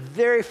 so the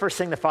very first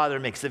thing the Father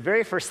makes, the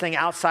very first thing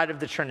outside of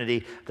the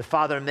Trinity the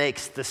Father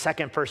makes, the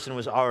second person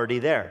was already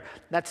there.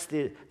 That's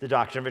the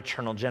doctrine of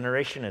eternal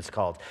generation, it's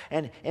called.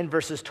 And in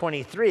verses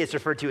 23, it's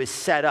referred to as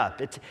set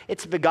up.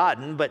 It's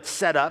begotten, but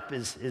set up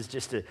is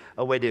just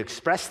a way to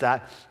express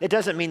that. It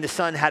doesn't mean the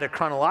Son had a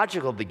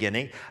chronological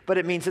beginning, but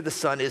it means that the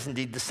Son is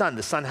indeed the Son.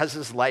 The Son has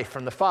his life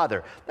from the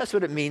Father. That's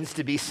what it means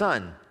to be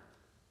Son.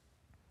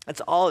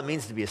 That's all it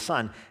means to be a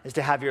son, is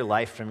to have your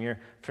life from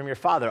your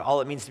father. All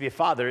it means to be a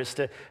father is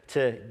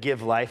to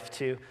give life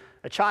to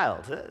a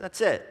child. That's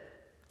it.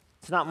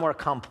 It's not more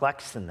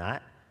complex than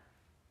that.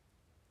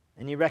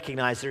 And you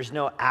recognize there's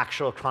no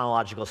actual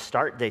chronological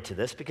start date to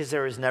this because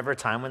there was never a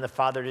time when the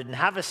Father didn't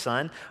have a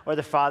son or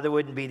the Father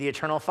wouldn't be the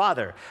eternal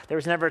Father. There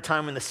was never a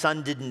time when the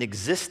Son didn't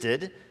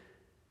existed,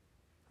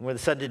 where the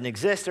Son didn't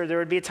exist, or there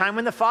would be a time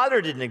when the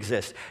Father didn't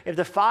exist. If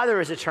the Father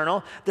is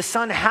eternal, the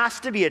Son has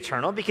to be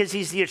eternal because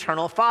he's the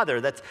eternal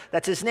Father.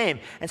 That's his name.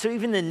 And so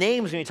even the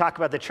names, when you talk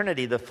about the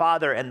Trinity, the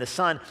Father and the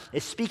Son,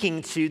 is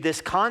speaking to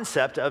this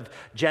concept of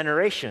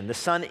generation. The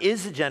Son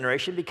is a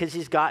generation because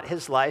he's got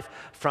his life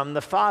from the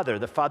Father.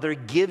 The Father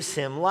gives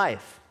him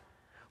life.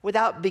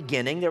 Without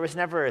beginning, there was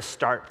never a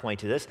start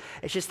point to this.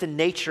 It's just the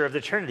nature of the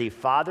Trinity,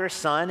 Father,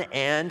 Son,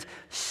 and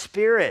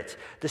Spirit.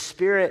 The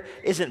Spirit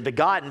isn't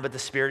begotten, but the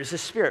Spirit is the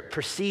Spirit,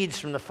 proceeds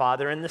from the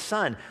Father and the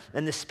Son.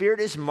 And the Spirit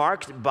is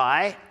marked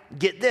by,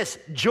 get this,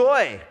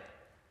 joy.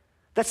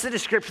 That's the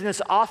description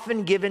that's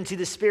often given to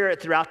the Spirit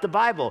throughout the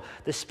Bible.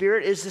 The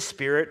Spirit is the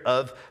Spirit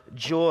of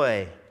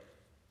joy.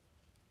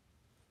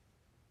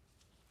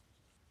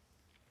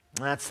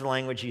 And that's the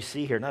language you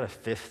see here, not a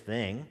fifth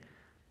thing.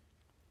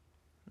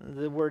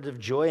 The word of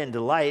joy and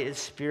delight is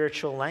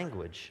spiritual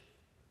language.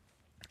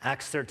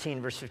 Acts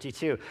 13, verse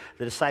 52,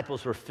 the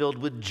disciples were filled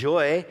with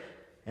joy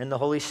in the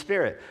Holy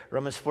Spirit.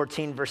 Romans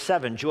 14, verse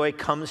 7, joy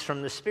comes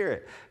from the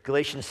Spirit.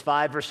 Galatians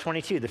 5, verse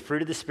 22, the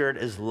fruit of the Spirit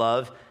is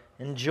love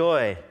and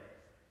joy.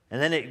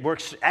 And then it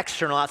works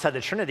external outside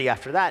the Trinity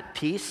after that,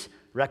 peace,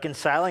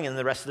 reconciling, and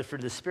the rest of the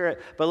fruit of the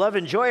Spirit. But love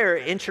and joy are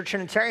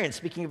inter-Trinitarian,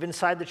 speaking of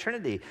inside the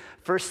Trinity.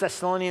 1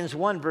 Thessalonians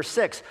 1, verse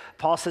 6,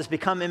 Paul says,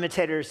 become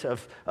imitators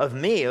of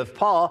me, of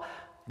Paul,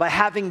 by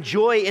having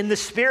joy in the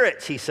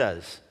Spirit, he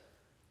says.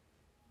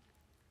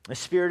 The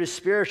Spirit is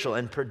spiritual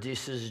and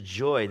produces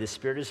joy. The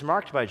Spirit is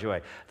marked by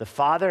joy. The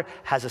Father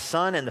has a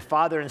Son, and the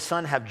Father and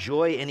Son have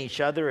joy in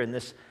each other, and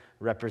this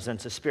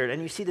represents a Spirit.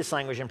 And you see this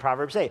language in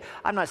Proverbs 8.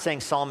 I'm not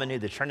saying Solomon knew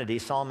the Trinity.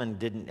 Solomon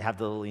didn't have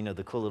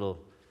the cool little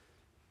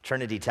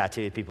Trinity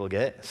tattoo people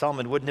get.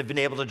 Solomon wouldn't have been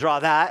able to draw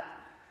that.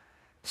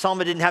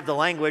 Solomon didn't have the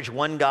language,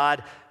 one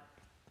God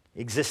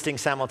existing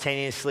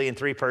simultaneously in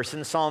three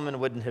persons. Solomon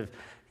wouldn't have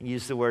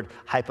used the word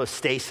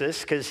hypostasis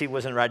because he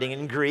wasn't writing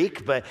in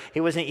Greek, but he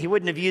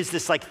wouldn't have used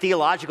this like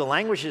theological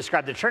language to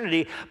describe the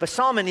Trinity. But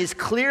Solomon is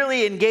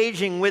clearly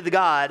engaging with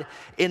God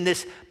in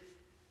this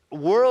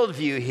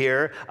worldview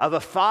here of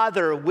a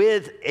father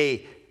with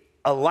a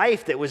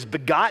life that was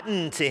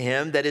begotten to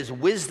him, that is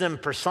wisdom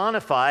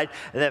personified,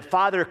 and that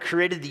Father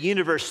created the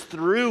universe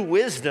through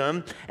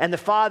wisdom, and the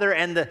Father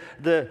and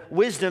the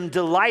wisdom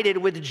delighted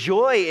with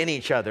joy in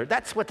each other.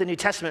 That's what the New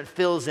Testament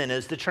fills in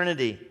as the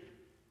Trinity.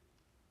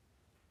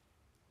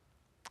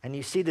 And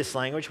you see this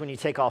language, when you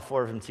take all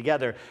four of them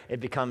together,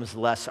 it becomes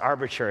less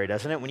arbitrary,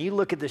 doesn't it? When you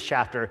look at this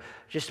chapter,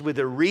 just with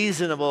a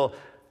reasonable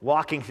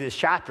walking through this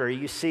chapter,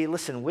 you see,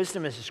 listen,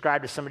 wisdom is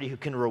described as somebody who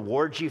can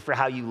reward you for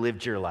how you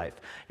lived your life.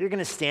 You're going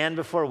to stand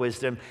before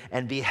wisdom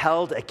and be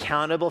held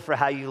accountable for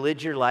how you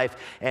lived your life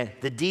and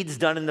the deeds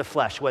done in the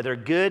flesh, whether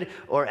good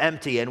or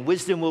empty, and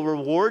wisdom will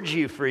reward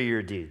you for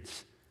your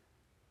deeds.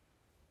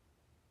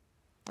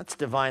 That's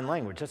divine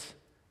language. That's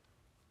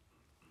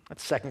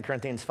 2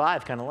 Corinthians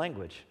 5 kind of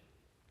language.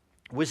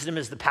 Wisdom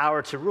is the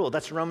power to rule.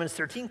 That's Romans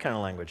 13 kind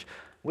of language.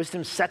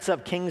 Wisdom sets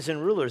up kings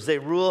and rulers. They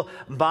rule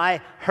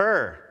by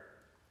her.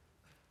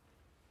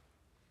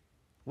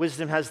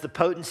 Wisdom has the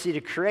potency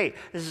to create.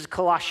 This is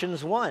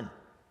Colossians 1.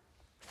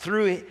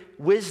 Through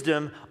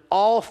wisdom,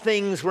 all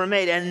things were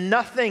made, and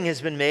nothing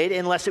has been made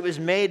unless it was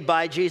made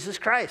by Jesus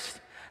Christ.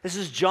 This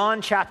is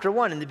John chapter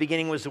 1. In the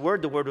beginning was the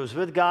Word was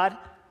with God.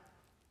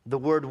 The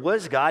Word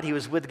was God. He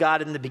was with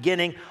God in the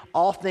beginning.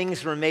 All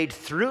things were made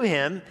through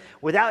him.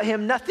 Without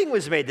him, nothing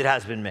was made that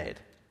has been made.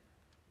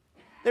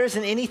 There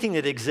isn't anything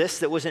that exists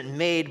that wasn't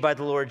made by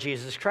the Lord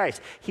Jesus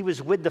Christ. He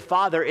was with the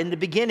Father in the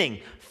beginning,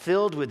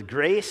 filled with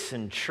grace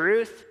and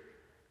truth,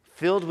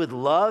 filled with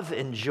love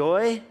and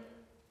joy.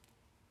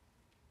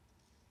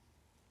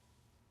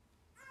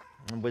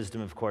 And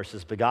wisdom, of course,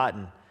 is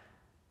begotten.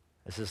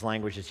 This is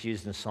language that's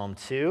used in Psalm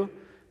 2.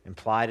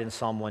 implied in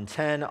Psalm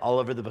 110, all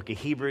over the book of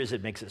Hebrews.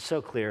 It makes it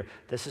so clear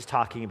this is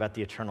talking about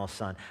the eternal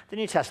Son. The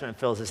New Testament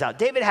fills this out.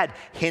 David had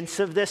hints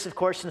of this, of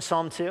course, in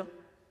Psalm 2.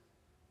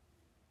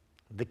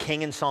 The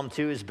king in Psalm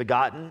 2 is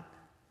begotten.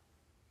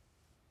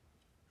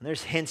 And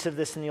there's hints of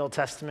this in the Old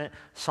Testament.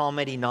 Psalm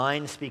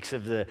 89 speaks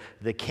of the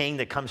king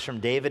that comes from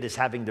David as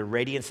having the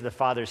radiance of the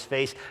Father's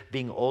face,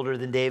 being older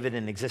than David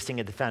and existing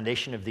at the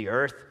foundation of the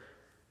earth.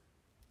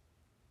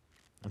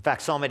 In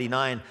fact, Psalm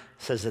 89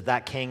 says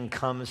that king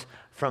comes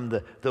from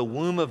the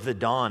womb of the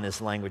dawn,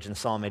 is language in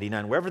Psalm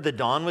 89. Wherever the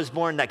dawn was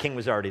born, that king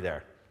was already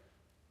there.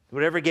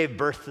 Whatever gave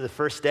birth to the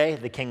first day,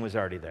 the king was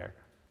already there.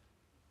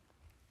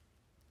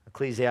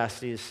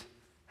 Ecclesiastes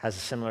has a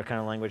similar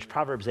kind of language.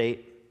 Proverbs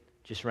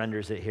 8 just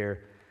renders it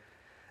here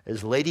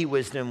as Lady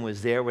Wisdom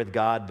was there with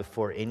God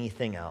before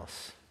anything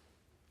else.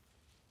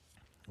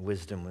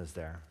 Wisdom was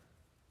there.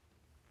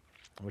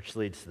 Which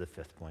leads to the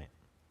fifth point.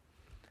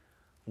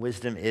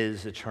 Wisdom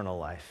is eternal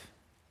life.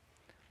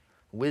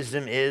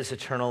 Wisdom is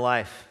eternal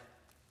life.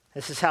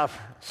 This is how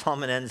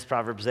Solomon ends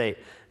Proverbs 8.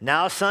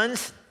 Now,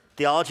 sons,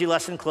 theology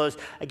lesson closed.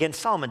 Again,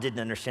 Solomon didn't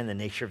understand the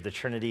nature of the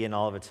Trinity and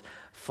all of its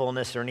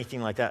fullness or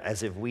anything like that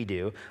as if we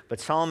do. But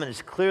Solomon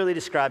is clearly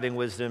describing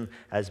wisdom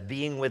as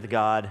being with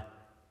God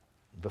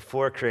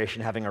before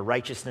creation, having a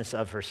righteousness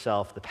of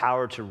herself, the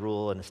power to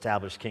rule and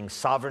establish kings,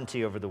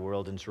 sovereignty over the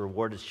world, and to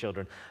reward his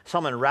children.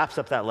 Solomon wraps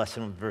up that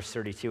lesson with verse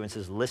 32 and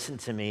says, listen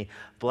to me.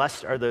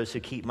 Blessed are those who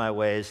keep my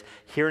ways.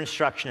 Hear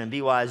instruction and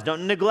be wise.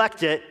 Don't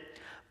neglect it.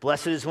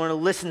 Blessed is one who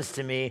listens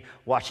to me,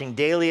 watching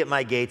daily at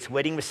my gates,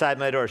 waiting beside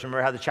my doors.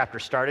 Remember how the chapter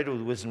started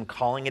with wisdom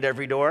calling at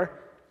every door?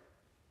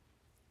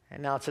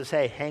 And now it says,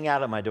 hey, hang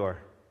out at my door.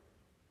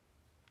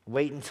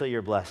 Wait until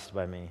you're blessed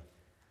by me.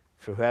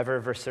 For whoever,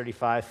 verse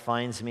 35,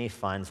 finds me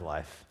finds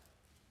life.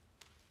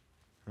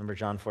 Remember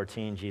John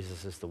 14,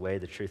 Jesus is the way,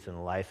 the truth, and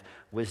the life.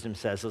 Wisdom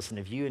says, listen,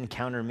 if you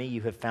encounter me,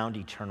 you have found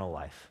eternal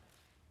life.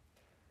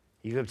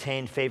 You've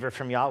obtained favor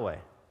from Yahweh.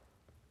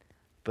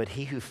 But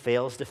he who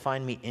fails to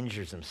find me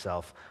injures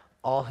himself.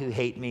 All who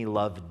hate me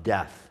love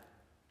death.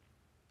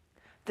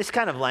 This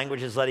kind of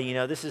language is letting you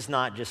know this is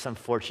not just some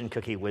fortune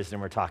cookie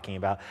wisdom we're talking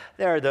about.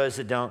 There are those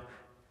that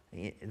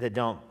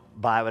don't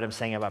buy what I'm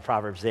saying about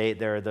Proverbs 8.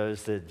 There are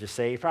those that just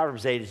say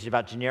Proverbs 8 is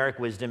about generic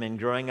wisdom and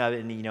growing up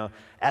in,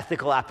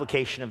 ethical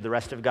application of the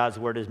rest of God's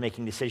word is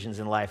making decisions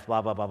in life,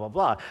 blah, blah, blah, blah,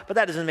 blah. But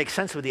that doesn't make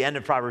sense with the end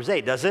of Proverbs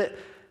 8, does it?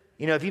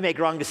 If you make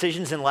wrong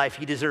decisions in life,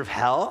 you deserve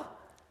hell.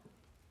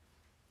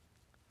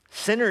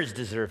 Sinners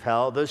deserve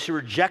hell. Those who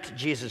reject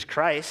Jesus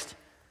Christ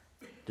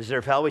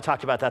deserve hell. We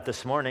talked about that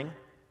this morning.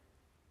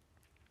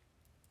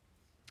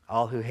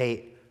 All who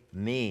hate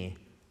me,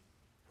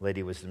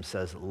 Lady Wisdom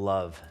says,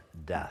 love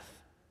death.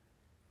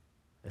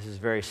 This is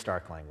very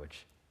stark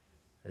language.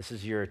 This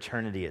is your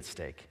eternity at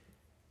stake.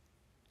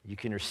 You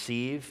can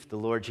receive the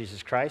Lord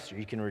Jesus Christ or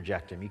you can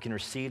reject him. You can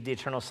receive the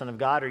eternal Son of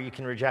God or you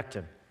can reject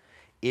him.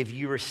 If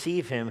you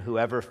receive him,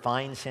 whoever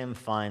finds him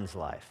finds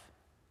life.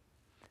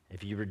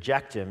 If you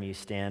reject him, you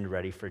stand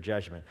ready for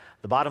judgment.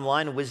 The bottom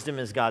line, wisdom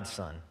is God's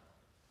Son.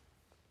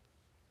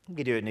 You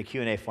can do it in a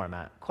Q&A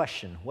format.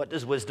 Question, what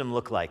does wisdom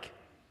look like?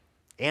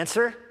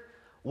 Answer,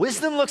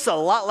 wisdom looks a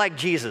lot like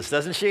Jesus,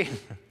 doesn't she?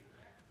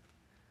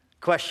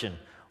 Question,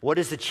 what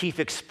is the chief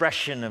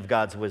expression of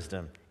God's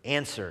wisdom?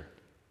 Answer,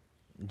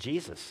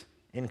 Jesus,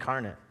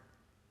 incarnate.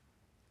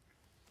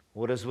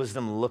 What does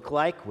wisdom look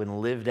like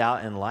when lived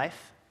out in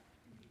life?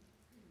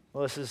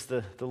 Well, this is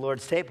the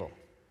Lord's table.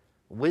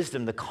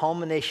 Wisdom, the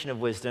culmination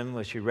of wisdom,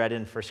 which we read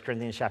in 1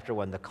 Corinthians chapter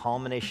 1, the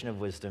culmination of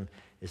wisdom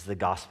is the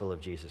gospel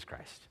of Jesus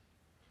Christ.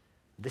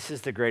 This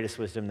is the greatest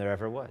wisdom there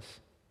ever was.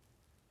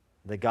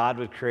 That God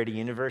would create a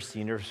universe, the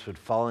universe would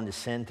fall into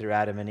sin through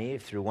Adam and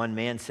Eve. Through one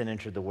man, sin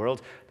entered the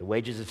world. The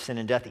wages of sin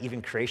and death,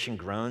 even creation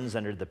groans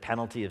under the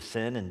penalty of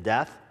sin and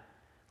death,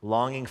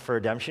 longing for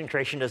redemption.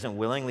 Creation doesn't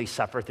willingly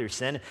suffer through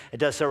sin. It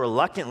does so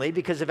reluctantly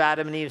because of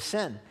Adam and Eve's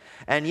sin.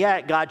 And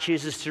yet, God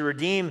chooses to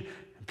redeem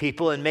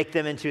people and make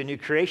them into a new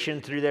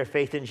creation through their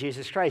faith in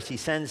Jesus Christ. He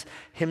sends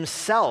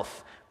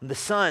himself, the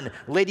Son.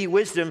 Lady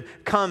Wisdom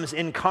comes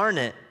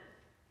incarnate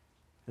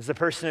as the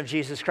person of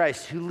Jesus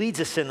Christ, who leads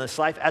a sinless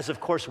life, as of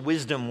course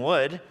wisdom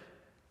would,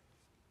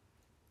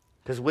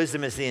 because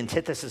wisdom is the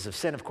antithesis of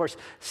sin. Of course,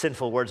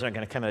 sinful words aren't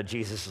going to come out of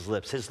Jesus'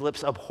 lips. His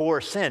lips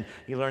abhor sin.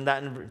 You learned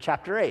that in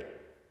chapter 8.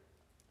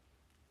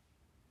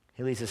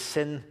 He leads a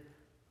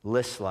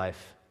sinless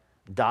life,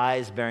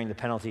 dies bearing the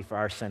penalty for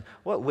our sin.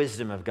 What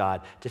wisdom of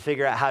God to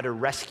figure out how to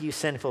rescue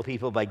sinful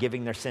people by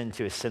giving their sin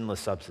to a sinless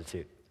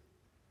substitute.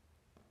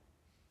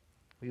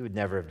 We would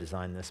never have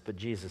designed this, but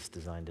Jesus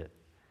designed it.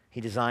 He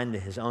designed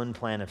his own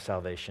plan of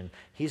salvation.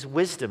 He's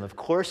wisdom. Of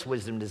course,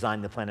 wisdom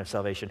designed the plan of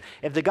salvation.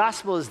 If the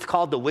gospel is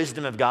called the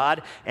wisdom of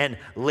God and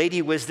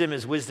Lady Wisdom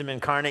is wisdom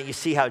incarnate, you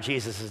see how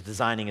Jesus is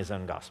designing his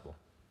own gospel.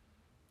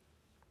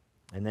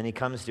 And then he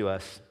comes to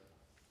us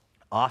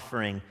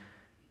offering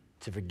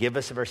to forgive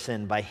us of our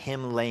sin by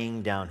him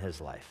laying down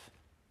his life.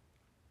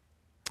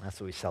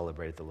 That's what we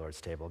celebrate at the Lord's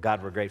table.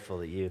 God, we're grateful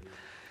that you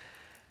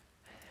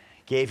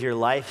gave your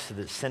life so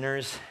that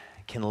sinners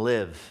can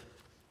live.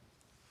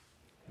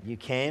 You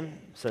came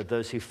so that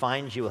those who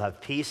find you will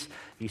have peace.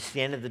 You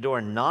stand at the door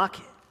and knock,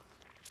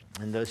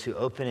 and those who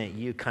open it,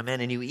 you come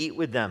in and you eat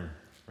with them,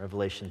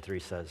 Revelation 3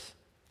 says.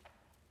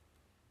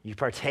 You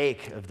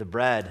partake of the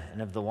bread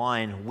and of the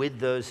wine with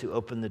those who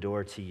open the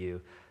door to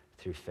you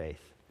through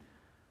faith.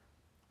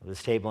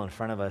 This table in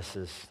front of us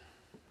is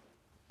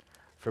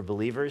for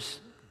believers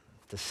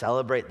to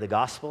celebrate the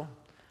gospel,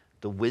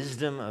 the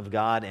wisdom of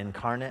God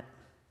incarnate.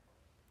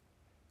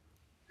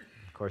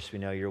 Of course, we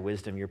know your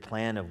wisdom, your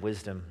plan of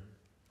wisdom.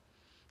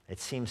 It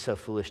seemed so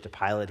foolish to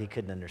Pilate, he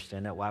couldn't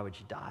understand it. Why would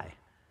you die?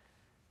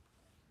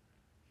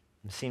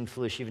 It seemed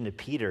foolish even to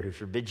Peter, who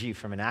forbids you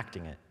from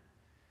enacting it.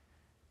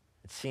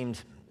 It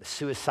seemed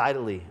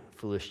suicidally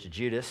foolish to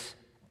Judas,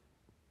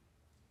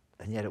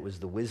 and yet it was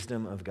the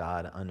wisdom of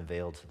God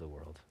unveiled to the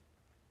world.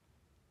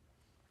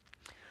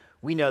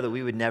 We know that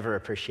we would never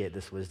appreciate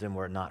this wisdom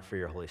were it not for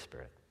your Holy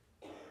Spirit.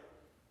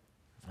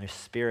 Your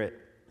Spirit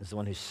is the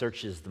one who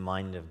searches the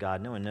mind of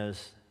God. No one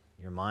knows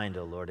your mind,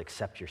 O Lord,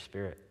 except your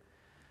Spirit.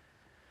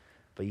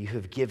 But you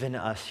have given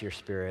us your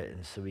Spirit,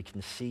 and so we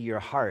can see your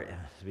heart.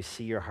 As we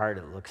see your heart,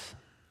 it looks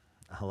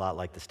a lot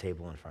like this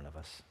table in front of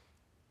us.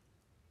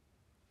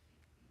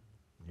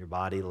 Your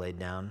body laid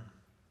down,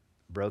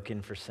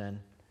 broken for sin.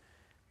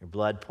 Your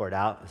blood poured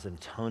out as an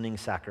atoning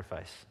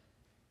sacrifice.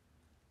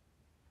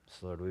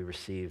 So, Lord, we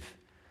receive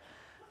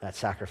that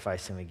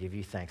sacrifice and we give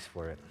you thanks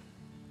for it.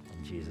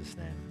 In Jesus'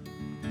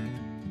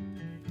 name.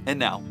 And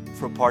now,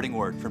 for a parting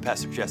word from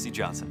Pastor Jesse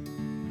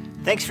Johnson.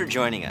 Thanks for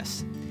joining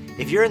us.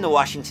 If you're in the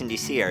Washington,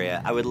 D.C.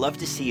 area, I would love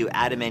to see you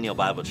at Emmanuel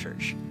Bible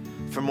Church.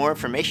 For more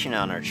information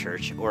on our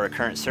church or our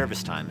current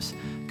service times,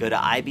 go to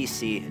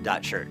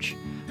ibc.church.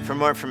 For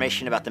more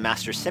information about the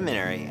Master's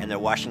Seminary and their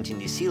Washington,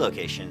 D.C.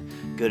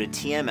 location, go to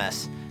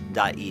tms.edu.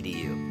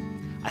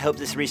 I hope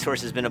this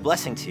resource has been a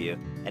blessing to you,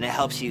 and it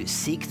helps you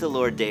seek the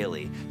Lord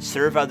daily,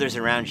 serve others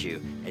around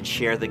you, and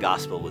share the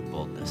gospel with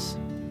boldness.